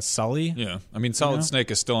of like a Sully. Yeah. I mean, Solid Snake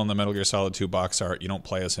is still in the Metal Gear Solid 2 box art. You don't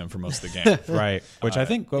play as him for most of the game. Right. Which I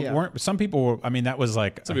think weren't some people were, I mean, that was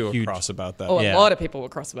like some people huge... were cross about that. Oh, a lot of people were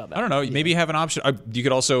cross about that. I don't know. Maybe have an option. You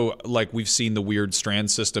could also, like, we've seen the weird strand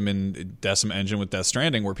system in Decim Engine with Death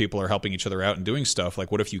Stranding where people are helping each other out and doing stuff.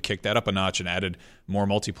 Like, what if you kicked that up a notch and added more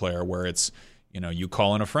multiplayer where it's, you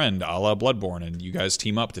call in a friend, a la Bloodborne, and you guys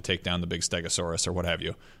team up to take down the big Stegosaurus or what have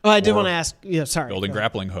you. Oh, I did want to ask, sorry. Building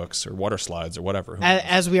grappling hooks or water slides or whatever.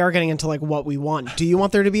 As we are getting into like what we want, do you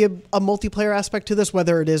want there to be a multiplayer aspect to this,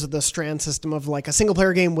 whether it is the strand system of like a single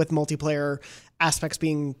player game with multiplayer aspects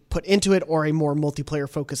being put into it or a more multiplayer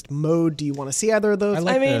focused mode? Do you want to see either of those? I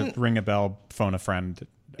like the ring a bell, phone a friend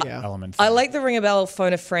element. I like the ring a bell,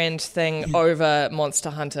 phone a friend thing over Monster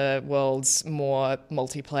Hunter World's more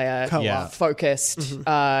multiplayer focused.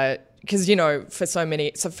 Because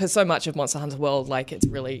for so much of Monster Hunter World, like it's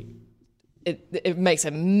really it makes a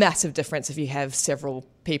massive difference if you have several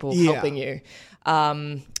people helping you.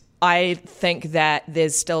 I think that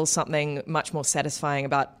there's still something much more satisfying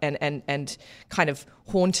about and kind of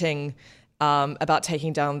haunting about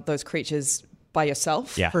taking down those creatures by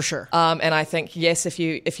yourself. Yeah, for sure. And I think, yes, if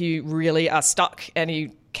you really are stuck and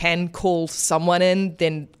you can call someone in,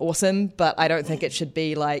 then awesome. But I don't think it should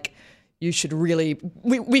be like you should really...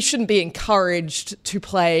 We shouldn't be encouraged to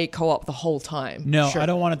play co-op the whole time. No, I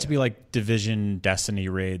don't want it to be like Division, Destiny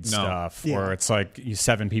raid stuff where it's like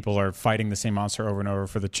 7 people are fighting the same monster over and over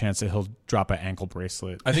for the chance that he'll drop an ankle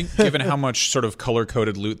bracelet. I think given how much sort of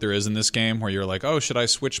color-coded loot there is in this game where you're like, oh, should I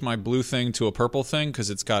switch my blue thing to a purple thing because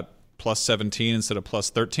it's got plus 17 instead of plus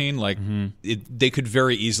 13, like they could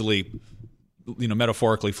very easily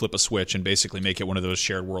metaphorically flip a switch and basically make it one of those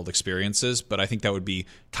shared world experiences. But I think that would be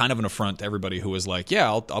kind of an affront to everybody who was like, yeah,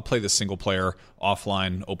 I'll play this single player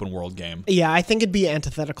offline open world game. Yeah, I think it'd be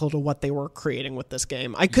antithetical to what they were creating with this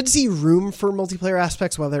game. I could see room for multiplayer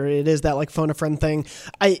aspects, whether it is that like phone a friend thing.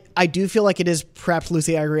 I do feel like it is, perhaps,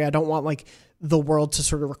 Lucy, I agree. I don't want like the world to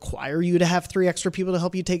sort of require you to have 3 extra people to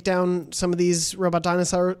help you take down some of these robot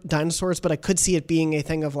dinosaurs, but I could see it being a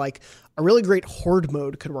thing of like a really great horde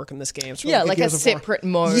mode could work in this game. Sort of like a separate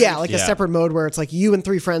mode. Yeah, like a separate mode where it's like you and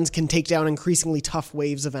 3 friends can take down increasingly tough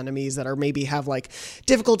waves of enemies that are maybe have like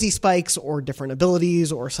difficulty spikes or different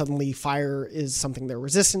abilities, or suddenly fire is something they're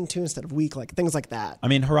resistant to instead of weak, like things like that. I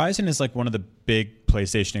mean, Horizon is like one of the big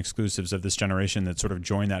PlayStation exclusives of this generation that sort of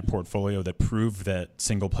joined that portfolio that proved that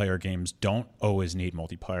single player games don't always need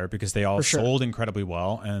multiplayer, because they all sold incredibly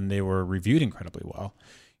well and they were reviewed incredibly well.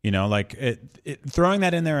 Like throwing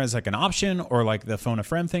that in there as like an option, or like the phone a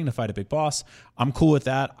friend thing to fight a big boss, I'm cool with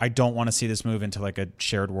that. I don't want to see this move into like a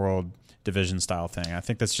shared world Division style thing. I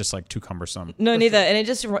think that's just like too cumbersome. No, neither.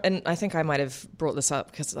 And I think I might have brought this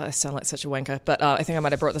up because I sound like such a wanker, but I think I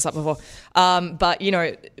might have brought this up before. But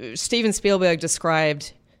Steven Spielberg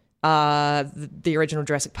described the original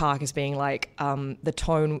Jurassic Park as being like the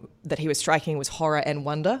tone that he was striking was horror and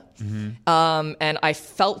wonder. Mm-hmm. And I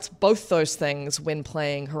felt both those things when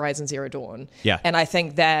playing Horizon Zero Dawn. Yeah. And I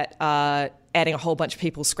think that adding a whole bunch of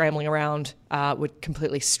people scrambling around would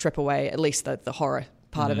completely strip away at least the horror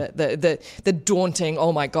part of it, the daunting,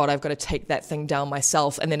 oh my god, I've got to take that thing down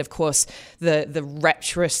myself, and then of course the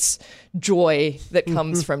rapturous joy that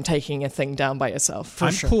comes from taking a thing down by yourself.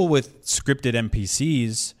 I'm cool with scripted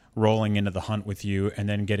NPCs rolling into the hunt with you and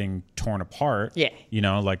then getting torn apart. Yeah.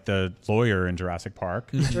 Like the lawyer in Jurassic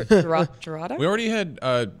Park. Gerardo? We already had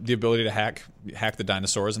the ability to hack the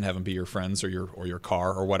dinosaurs and have them be your friends or your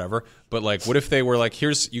car or whatever. But like, what if they were like,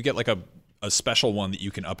 you get like a special one that you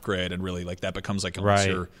can upgrade, and really like that becomes like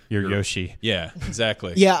your Yoshi. Yeah,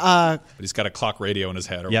 exactly. Yeah. But he's got a clock radio in his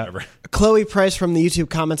head or whatever. Chloe Price from the YouTube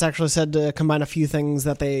comments actually said to combine a few things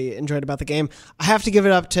that they enjoyed about the game. I have to give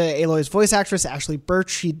it up to Aloy's voice actress, Ashley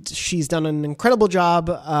Birch. She's done an incredible job.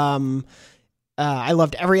 I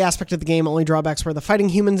loved every aspect of the game. Only drawbacks were the fighting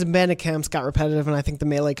humans in bandit camps got repetitive, and I think the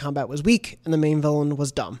melee combat was weak, and the main villain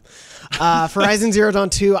was dumb. For Horizon Zero Dawn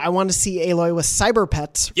 2, I want to see Aloy with cyber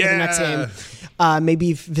pets for the next game.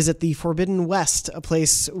 Maybe visit the Forbidden West, a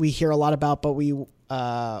place we hear a lot about, but we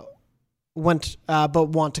want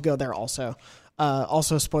to go there also.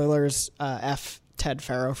 Also, spoilers, F Ted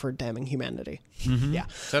Farrow for damning humanity. Mm-hmm. Yeah.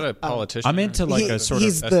 Is that a politician? I'm into like a sort of...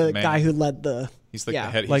 He's the guy who led the... He's like the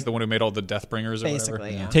head. He's the one who made all the Deathbringers or basically,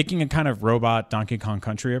 whatever. Yeah. Taking a kind of robot Donkey Kong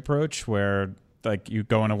Country approach where like you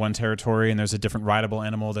go into one territory and there's a different rideable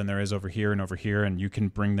animal than there is over here, and you can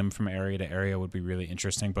bring them from area to area would be really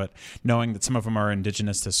interesting. But knowing that some of them are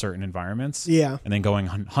indigenous to certain environments, and then going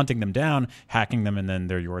hunting them down, hacking them, and then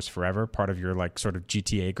they're yours forever, part of your like sort of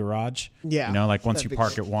GTA garage. Yeah. Like once you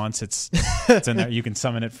park it once, it's in there, you can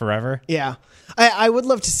summon it forever. Yeah. I would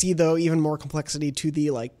love to see, though, even more complexity to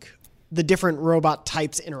the different robot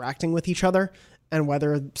types interacting with each other, and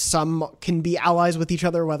whether some can be allies with each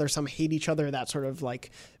other, whether some hate each other, that sort of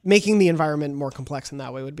like making the environment more complex in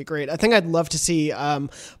that way would be great. I think I'd love to see,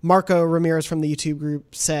 Marco Ramirez from the YouTube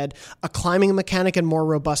group said, a climbing mechanic and more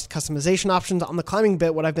robust customization options. On the climbing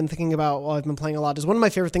bit, what I've been thinking about while I've been playing a lot is one of my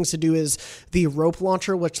favorite things to do is the rope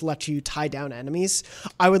launcher, which lets you tie down enemies.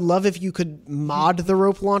 I would love if you could mod the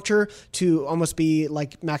rope launcher to almost be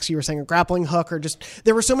like, Max, you were saying, a grappling hook, or just,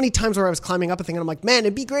 there were so many times where I was climbing up a thing and I'm like, man,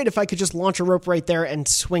 it'd be great if I could just launch a rope right there and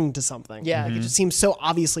swing to something. Yeah. Like, it just seems so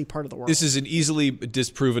obviously part of the world. This is an easily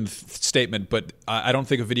disproven statement, but I don't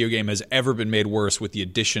think a video game has ever been made worse with the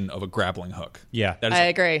addition of a grappling hook. Yeah. That is I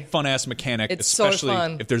agree. Fun-ass mechanic, It's so especially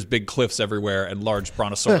fun. if there's big cliffs everywhere and large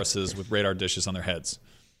brontosauruses with radar dishes on their heads.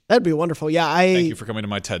 That'd be wonderful. Yeah. Thank you for coming to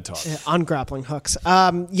my TED Talk. On grappling hooks.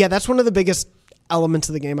 That's one of the biggest elements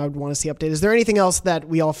of the game I would want to see updated. Is there anything else that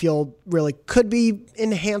we all feel really could be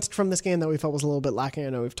enhanced from this game that we felt was a little bit lacking? I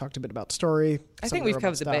know we've talked a bit about story. I think we've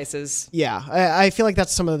covered the bases. Yeah, I feel like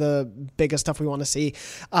that's some of the biggest stuff we want to see.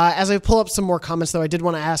 As I pull up some more comments, though, I did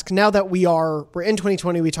want to ask, now that we're in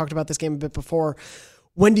 2020, we talked about this game a bit before,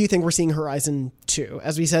 when do you think we're seeing Horizon 2?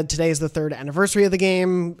 As we said, today is the 3rd anniversary of the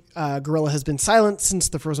game. Guerrilla has been silent since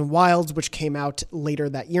The Frozen Wilds, which came out later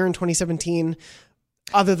that year in 2017.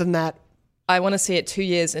 Other than that, I want to see it 2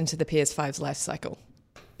 years into the PS5's life cycle.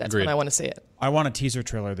 That's Agreed. when I want to see it. I want a teaser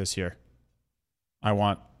trailer this year. I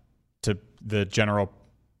want the general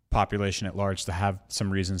population at large to have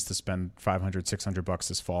some reasons to spend $500-$600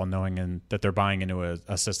 this fall, knowing that they're buying into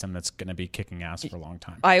a system that's going to be kicking ass for a long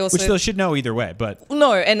time. Which they should know either way. But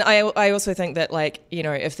no, and I also think that, like, you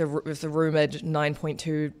know, if the rumored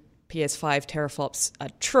 9.2 PS5 teraflops are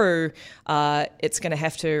true, it's going to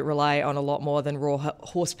have to rely on a lot more than raw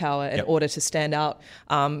horsepower in order to stand out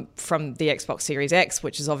from the Xbox Series X,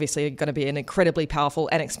 which is obviously going to be an incredibly powerful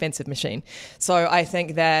and expensive machine. So I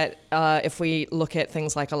think that if we look at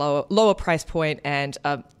things like a lower price point and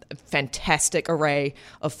a fantastic array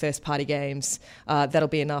of first-party games, that'll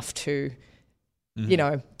be enough to... you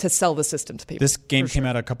know, to sell the system to people. This game came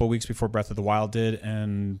out a couple weeks before Breath of the Wild did,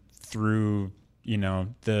 and through, you know,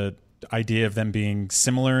 the idea of them being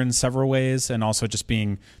similar in several ways and also just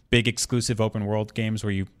being big exclusive open world games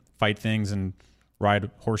where you fight things and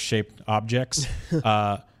ride horse-shaped objects,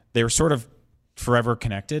 they were sort of forever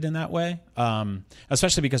connected in that way,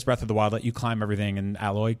 especially because Breath of the Wild let you climb everything and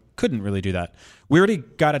Alloy couldn't really do that. We already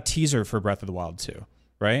got a teaser for Breath of the Wild 2.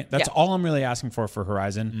 Right? That's all I'm really asking for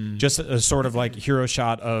Horizon. Just a sort of like hero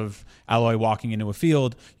shot of Alloy walking into a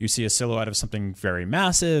field. You see a silhouette of something very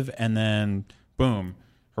massive, and then boom,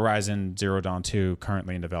 Horizon Zero Dawn 2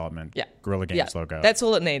 currently in development. Yeah. Guerrilla Games logo. That's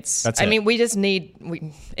all it needs. I mean, we just need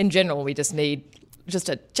just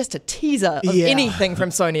a teaser of anything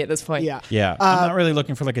from Sony at this point. Yeah. I'm not really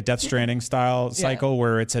looking for like a Death Stranding style cycle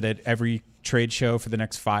where it's at every trade show for the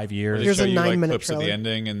next 5 years. Here's a 9-minute clips trailer of the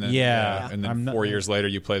ending, and then and then 4 years later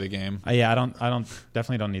you play the game. I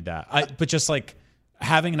definitely don't need that. But just like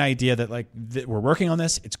having an idea that like we're working on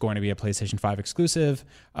this, it's going to be a PlayStation 5 exclusive.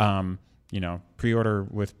 You know, pre-order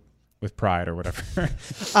with pride or whatever.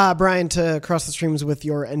 Brian, to cross the streams with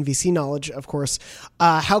your NVC knowledge, of course,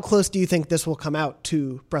 how close do you think this will come out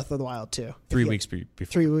to Breath of the Wild 2? 3 weeks before.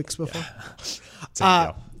 3 weeks before.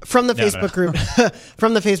 From the Facebook group,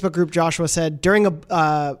 from the Facebook group, Joshua said, during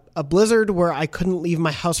a blizzard where I couldn't leave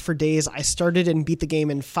my house for days, I started and beat the game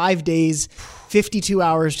in 5 days, 52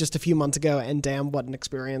 hours just a few months ago, and damn, what an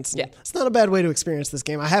experience. Yeah. It's not a bad way to experience this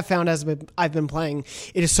game. I have found as I've been playing,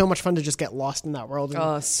 it is so much fun to just get lost in that world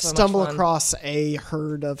and stumble across a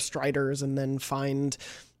herd of striders and then find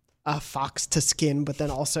a fox to skin, but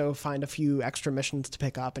then also find a few extra missions to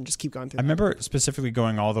pick up and just keep going through. I remember specifically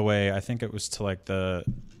going all the way, I think it was to like the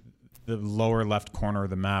lower left corner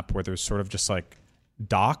of the map where there's sort of just like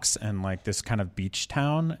docks and like this kind of beach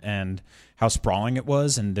town, and how sprawling it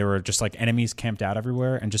was, and there were just like enemies camped out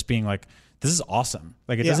everywhere, and just being like, this is awesome.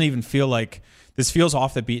 Like it doesn't even feel like this feels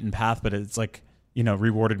off the beaten path, but it's like, you know,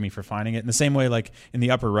 rewarded me for finding it. In the same way, like in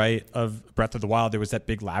the upper right of Breath of the Wild, there was that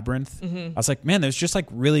big labyrinth. I was like, man, there's just like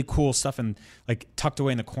really cool stuff and like tucked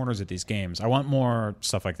away in the corners of these games. I want more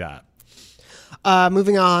stuff like that.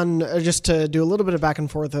 Moving on, just to do a little bit of back and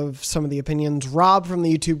forth of some of the opinions. Rob from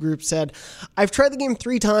the YouTube group said, I've tried the game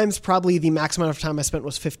 3 times. Probably the max amount of time I spent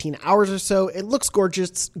was 15 hours or so. It looks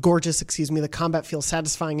gorgeous. The combat feels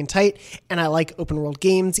satisfying and tight, and I like open world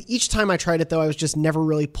games. Each time I tried it, though, I was just never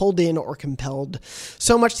really pulled in or compelled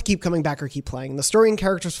so much to keep coming back or keep playing. The story and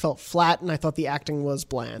characters felt flat, and I thought the acting was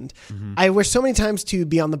bland. I wish so many times to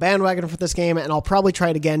be on the bandwagon for this game, and I'll probably try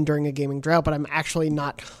it again during a gaming drought, but I'm actually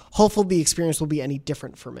not hopeful the experience will be any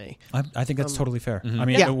different for me. I think that's totally fair. I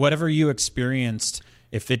mean, whatever you experienced,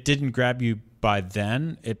 if it didn't grab you by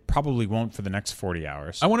then, it probably won't for the next 40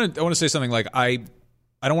 hours. I want to say something like I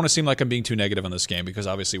don't want to seem like I'm being too negative on this game, because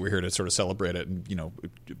obviously we're here to sort of celebrate it and, you know,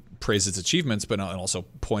 praise its achievements, but and also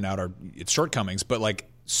point out its shortcomings. But like,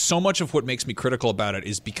 so much of what makes me critical about it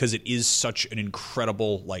is because it is such an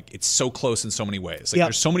incredible, like, it's so close in so many ways. Like,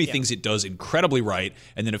 there's so many things it does incredibly right,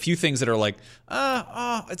 and then a few things that are like,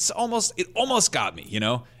 it almost got me, you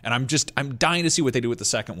know? And I'm dying to see what they do with the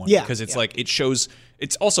second one, because it's like, it shows,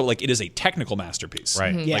 it's also like, it is a technical masterpiece.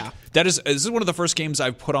 Right. Like, this is one of the first games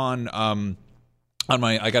I've put on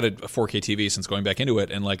my, I got a 4K TV since going back into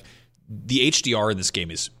it, and like, the HDR in this game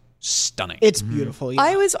is stunning. It's beautiful. Yeah.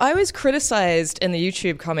 I was criticized in the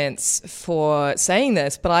YouTube comments for saying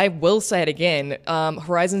this, but I will say it again.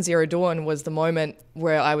 Horizon Zero Dawn was the moment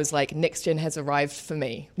where I was like, next gen has arrived for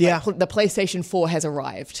me. Like, the PlayStation 4 has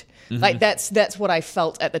arrived. Like that's what I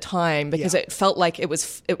felt at the time, because it felt like it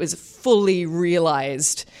was fully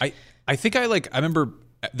realized. I think I remember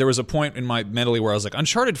there was a point in my mentally where I was like,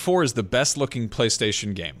 Uncharted 4 is the best looking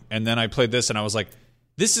PlayStation game, and then I played this and I was like,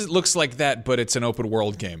 looks like that, but it's an open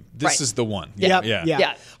world game. This is the one.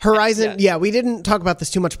 Yeah. Horizon, we didn't talk about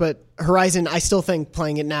this too much, but Horizon, I still think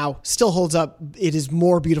playing it now still holds up. It is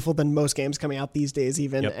more beautiful than most games coming out these days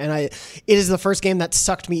even. And it is the first game that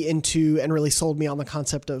sucked me into and really sold me on the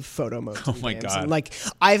concept of photo modes. Oh my God. And like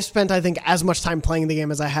I've spent, I think, as much time playing the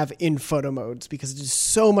game as I have in photo modes because it is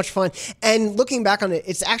so much fun. And looking back on it,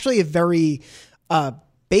 it's actually a very,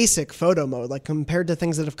 basic photo mode, like compared to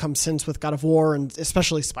things that have come since with God of War and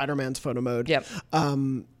especially Spider-Man's photo mode.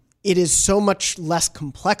 It is so much less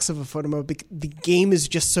complex of a photo mode. The game is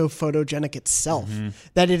just so photogenic itself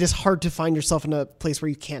that it is hard to find yourself in a place where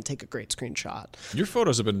you can't take a great screenshot. Your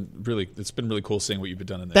photos have been it's been really cool seeing what you've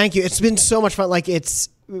done in there. Thank you. It's been so much fun. Like it's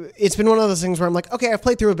been one of those things where I'm like, okay, I've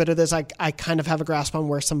played through a bit of this. I kind of have a grasp on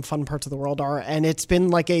where some fun parts of the world are. And it's been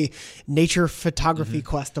like a nature photography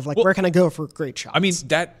quest of like, where can I go for great shots? I mean,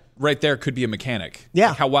 that right there could be a mechanic. Yeah.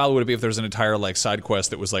 Like how wild would it be if there was an entire like side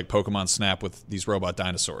quest that was like Pokemon Snap with these robot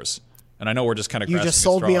dinosaurs? And I know we're just kind of You just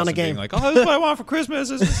sold me on a game. Like, oh, this is what I want for Christmas.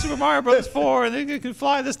 This is Super Mario Bros. 4, and you can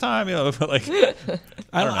fly this time. You know, but like,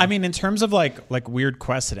 I mean, in terms of like weird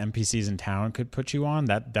quests that NPCs in town could put you on,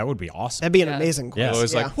 that would be awesome. That'd be an amazing quest. I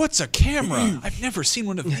was like, what's a camera? I've never seen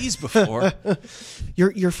one of these before.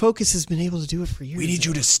 Your focus has been able to do it for years. We need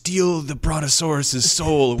you to steal the Brontosaurus'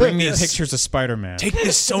 soul. Bring me pictures of Spider-Man. Take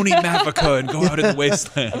this Sony Mavica and go out in the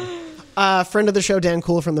wasteland. Friend of the show, Dan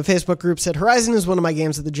Cool from the Facebook group, said, Horizon is one of my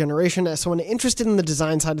games of the generation. As someone interested in the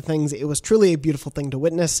design side of things, it was truly a beautiful thing to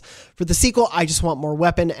witness. For the sequel, I just want more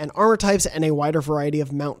weapon and armor types and a wider variety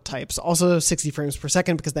of mount types. Also 60 frames per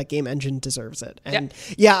second because that game engine deserves it. And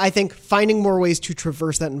I think finding more ways to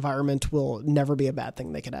traverse that environment will never be a bad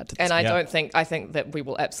thing they could add to this. And I think that we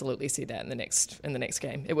will absolutely see that in the next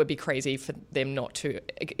game. It would be crazy for them not to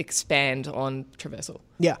expand on traversal.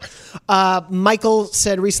 Yeah. Michael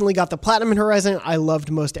said recently got the Platinum in Horizon. I loved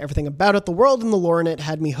most everything about it. The world and the lore in it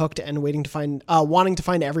had me hooked and wanting to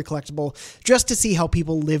find every collectible just to see how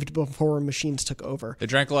people lived before machines took over. They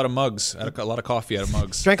drank a lot of mugs, a lot of coffee out of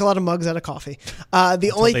mugs. Drank a lot of mugs out of coffee.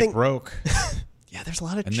 The only thing broke. Yeah, there's a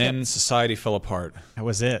lot of And chips. then society fell apart. That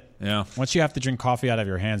was it. Yeah. Once you have to drink coffee out of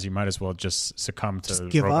your hands, you might as well just succumb to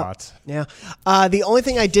give robots. up. Yeah. The only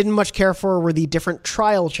thing I didn't much care for were the different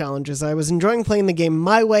trial challenges. I was enjoying playing the game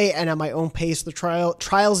my way and at my own pace. The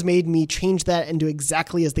trials made me change that and do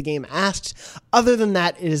exactly as the game asked. Other than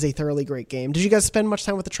that, it is a thoroughly great game. Did you guys spend much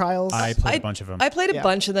time with the trials? I played a bunch of them. I played a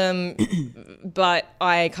bunch of them, but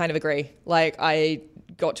I kind of agree. Like, I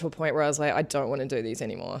got to a point where I was like, I don't want to do these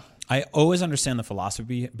anymore. I always understand the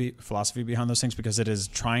philosophy behind those things because it is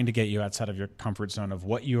trying to get you outside of your comfort zone of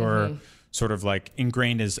what you're sort of like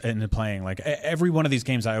ingrained in playing. Like every one of these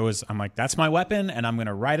games, I'm like, that's my weapon, and I'm going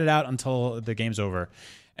to ride it out until the game's over.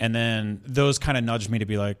 And then those kind of nudged me to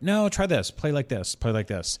be like, no, try this, play like this, play like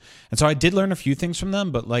this. And so I did learn a few things from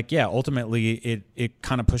them, but like, yeah, ultimately it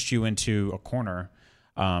kind of pushed you into a corner.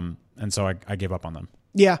 And so I gave up on them.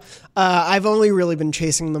 Yeah, I've only really been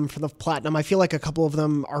chasing them for the Platinum. I feel like a couple of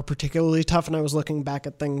them are particularly tough, and I was looking back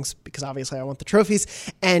at things because obviously I want the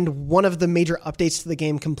trophies, and one of the major updates to the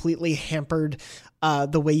game completely hampered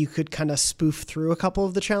the way you could kind of spoof through a couple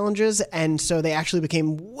of the challenges, and so they actually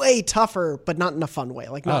became way tougher, but not in a fun way,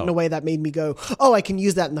 like not in a way that made me go, oh, I can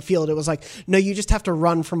use that in the field. It was like, no, you just have to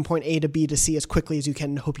run from point A to B to C as quickly as you can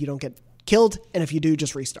and hope you don't get killed, and if you do,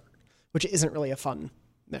 just restart, which isn't really a fun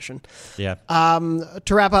mission. Yeah.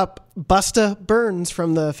 To wrap up, Busta Burns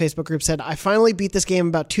from the Facebook group said, I finally beat this game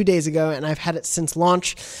about 2 days ago, and I've had it since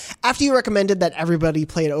launch. After you recommended that everybody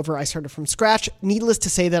play it over, I started from scratch. Needless to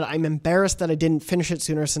say that I'm embarrassed that I didn't finish it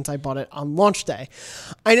sooner since I bought it on launch day.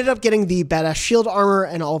 I ended up getting the badass shield armor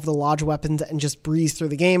and all of the lodge weapons and just breezed through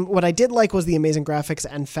the game. What I did like was the amazing graphics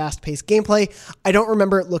and fast-paced gameplay. I don't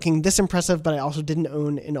remember it looking this impressive, but I also didn't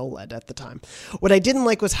own an OLED at the time. What I didn't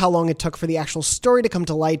like was how long it took for the actual story to come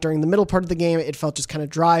to light. During the middle part of the game, it felt just kind of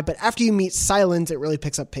dry, but after you meet Silence, it really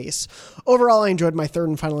picks up pace. Overall, I enjoyed my third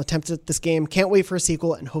and final attempt at this game. Can't wait for a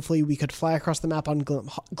sequel, and hopefully we could fly across the map on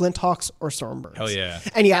Glinthawks or Stormbirds. Hell yeah.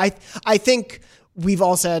 And yeah, I think we've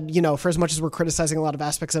all said, for as much as we're criticizing a lot of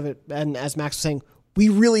aspects of it, and as Max was saying, we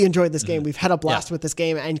really enjoyed this game. We've had a blast with this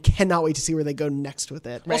game and cannot wait to see where they go next with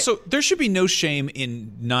it. Also, there should be no shame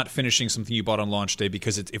in not finishing something you bought on launch day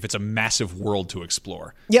because if it's a massive world to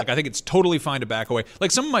explore. Yep. Like, I think it's totally fine to back away.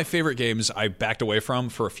 Like, some of my favorite games I backed away from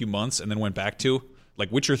for a few months and then went back to, like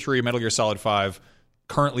Witcher 3, Metal Gear Solid 5,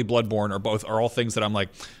 currently Bloodborne are all things that I'm like,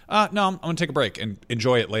 no, I'm going to take a break and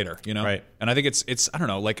enjoy it later, Right. And I think it's I don't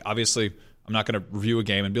know, like, obviously I'm not going to review a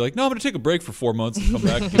game and be like, no, I'm going to take a break for 4 months and come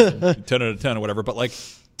back and give 10 out of 10 or whatever. But like,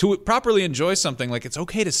 to properly enjoy something, like, it's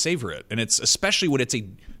okay to savor it. And it's especially when it's a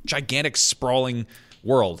gigantic, sprawling,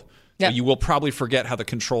 world. Yeah. So you will probably forget how the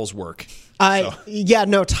controls work.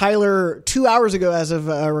 Tyler 2 hours ago, as of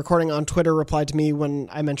recording on Twitter, replied to me when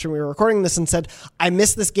I mentioned we were recording this and said, I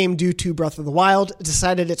missed this game due to Breath of the Wild,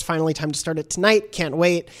 decided it's finally time to start it tonight, can't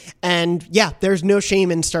wait. And yeah, there's no shame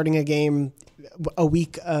in starting a game a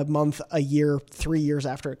week, a month, a year, 3 years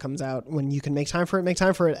after it comes out. When you can make time for it, make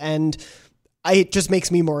time for it. And it just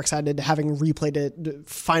makes me more excited having replayed it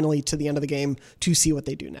finally to the end of the game to see what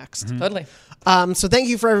they do next. Totally. So thank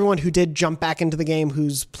you for everyone who did jump back into the game,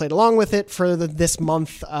 who's played along with it for this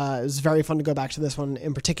month. It was very fun to go back to this one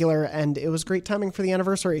in particular, and it was great timing for the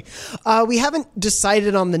anniversary. We haven't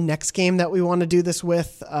decided on the next game that we want to do this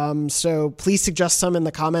with, so please suggest some in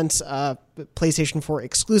the comments. PlayStation 4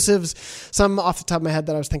 exclusives. Some off the top of my head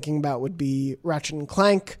that I was thinking about would be Ratchet and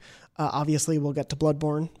Clank. Obviously, we'll get to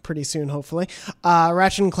Bloodborne pretty soon, hopefully.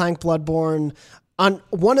 Ratchet and Clank, Bloodborne, on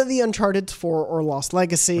one of the Uncharted 4 or Lost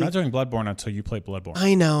Legacy. We're not doing Bloodborne until you play Bloodborne.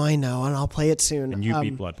 I know, and I'll play it soon. And you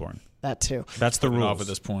beat Bloodborne. That too. That's the rules. Off at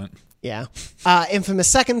this point. Yeah. Infamous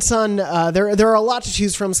Second Son. There are a lot to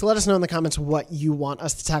choose from, so let us know in the comments what you want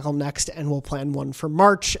us to tackle next, and we'll plan one for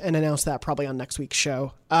March and announce that probably on next week's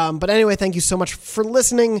show. But anyway, thank you so much for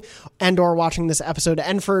listening and or watching this episode,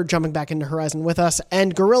 and for jumping back into Horizon with us.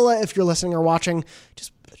 And Gorilla, if you're listening or watching,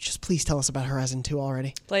 just please tell us about Horizon 2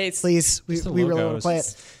 already. Please. We really want to play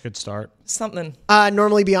it. Good start. Something.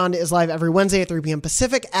 Normally Beyond is live every Wednesday at 3 p.m.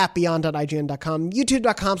 Pacific at beyond.ign.com,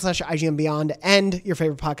 youtube.com/IGN and your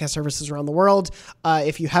favorite podcast services around the world.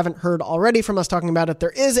 If you haven't heard already from us talking about it,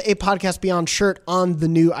 there is a Podcast Beyond shirt on the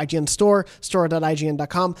new IGN store,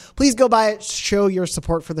 store.ign.com. Please go buy it. Show your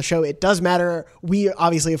support for the show. It does matter. We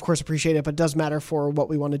obviously, of course, appreciate it, but it does matter for what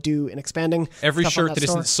we want to do in expanding. Every stuff shirt on that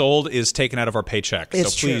store. isn't sold is taken out of our paycheck.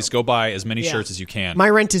 It's so please true. go buy as many shirts as you can. My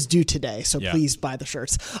rent is due today, so please buy the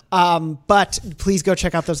shirts. But please go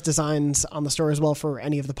check out those designs on the store as well for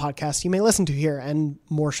any of the podcasts you may listen to here, and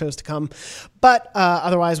more shows to come. But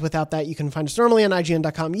otherwise, without that, you can find us normally on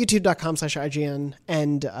IGN.com, youtube.com/IGN,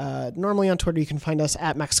 and normally on Twitter, you can find us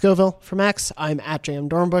at Max Scoville. For Max, I'm at JM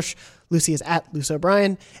Dornbush. Lucy is at Luce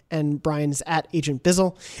O'Brien, and Brian is at Agent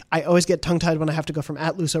Bizzle. I always get tongue-tied when I have to go from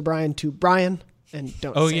at Luce O'Brien to Brian. And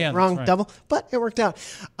don't say it wrong, right. double. But it worked out.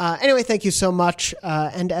 Anyway, thank you so much.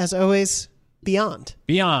 And as always, Beyond.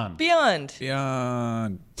 Beyond. Beyond.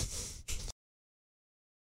 Beyond.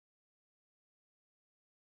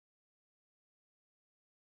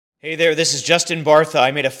 Hey there, this is Justin Bartha.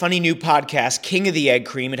 I made a funny new podcast, King of the Egg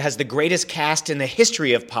Cream. It has the greatest cast in the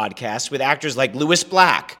history of podcasts with actors like Louis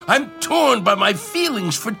Black, I'm torn by my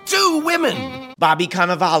feelings for two women. Bobby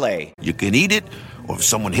Cannavale, You can eat it, or if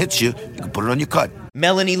someone hits you, you can put it on your cut.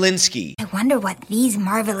 Melanie Linsky, I wonder what these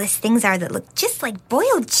marvelous things are that look just like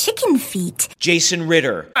boiled chicken feet. Jason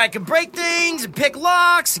Ritter, I can break things and pick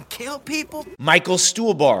locks and kill people. Michael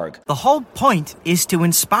Stuhlbarg, The whole point is to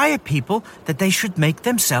inspire people that they should make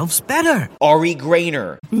themselves better. Ari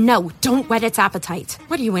Grainer, No, don't whet its appetite.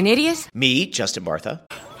 What are you, an idiot? me, Justin Bartha,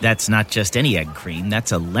 That's not just any egg cream,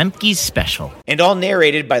 that's a Lemke's special. and all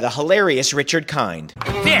narrated by the hilarious Richard Kind.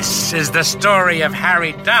 This is the story of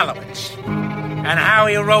Harry Dalowitz and how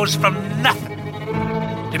he rose from nothing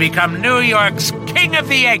to become New York's King of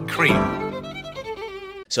the Egg Cream.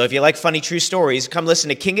 So if you like funny true stories, come listen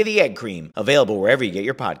to King of the Egg Cream, available wherever you get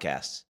your podcasts.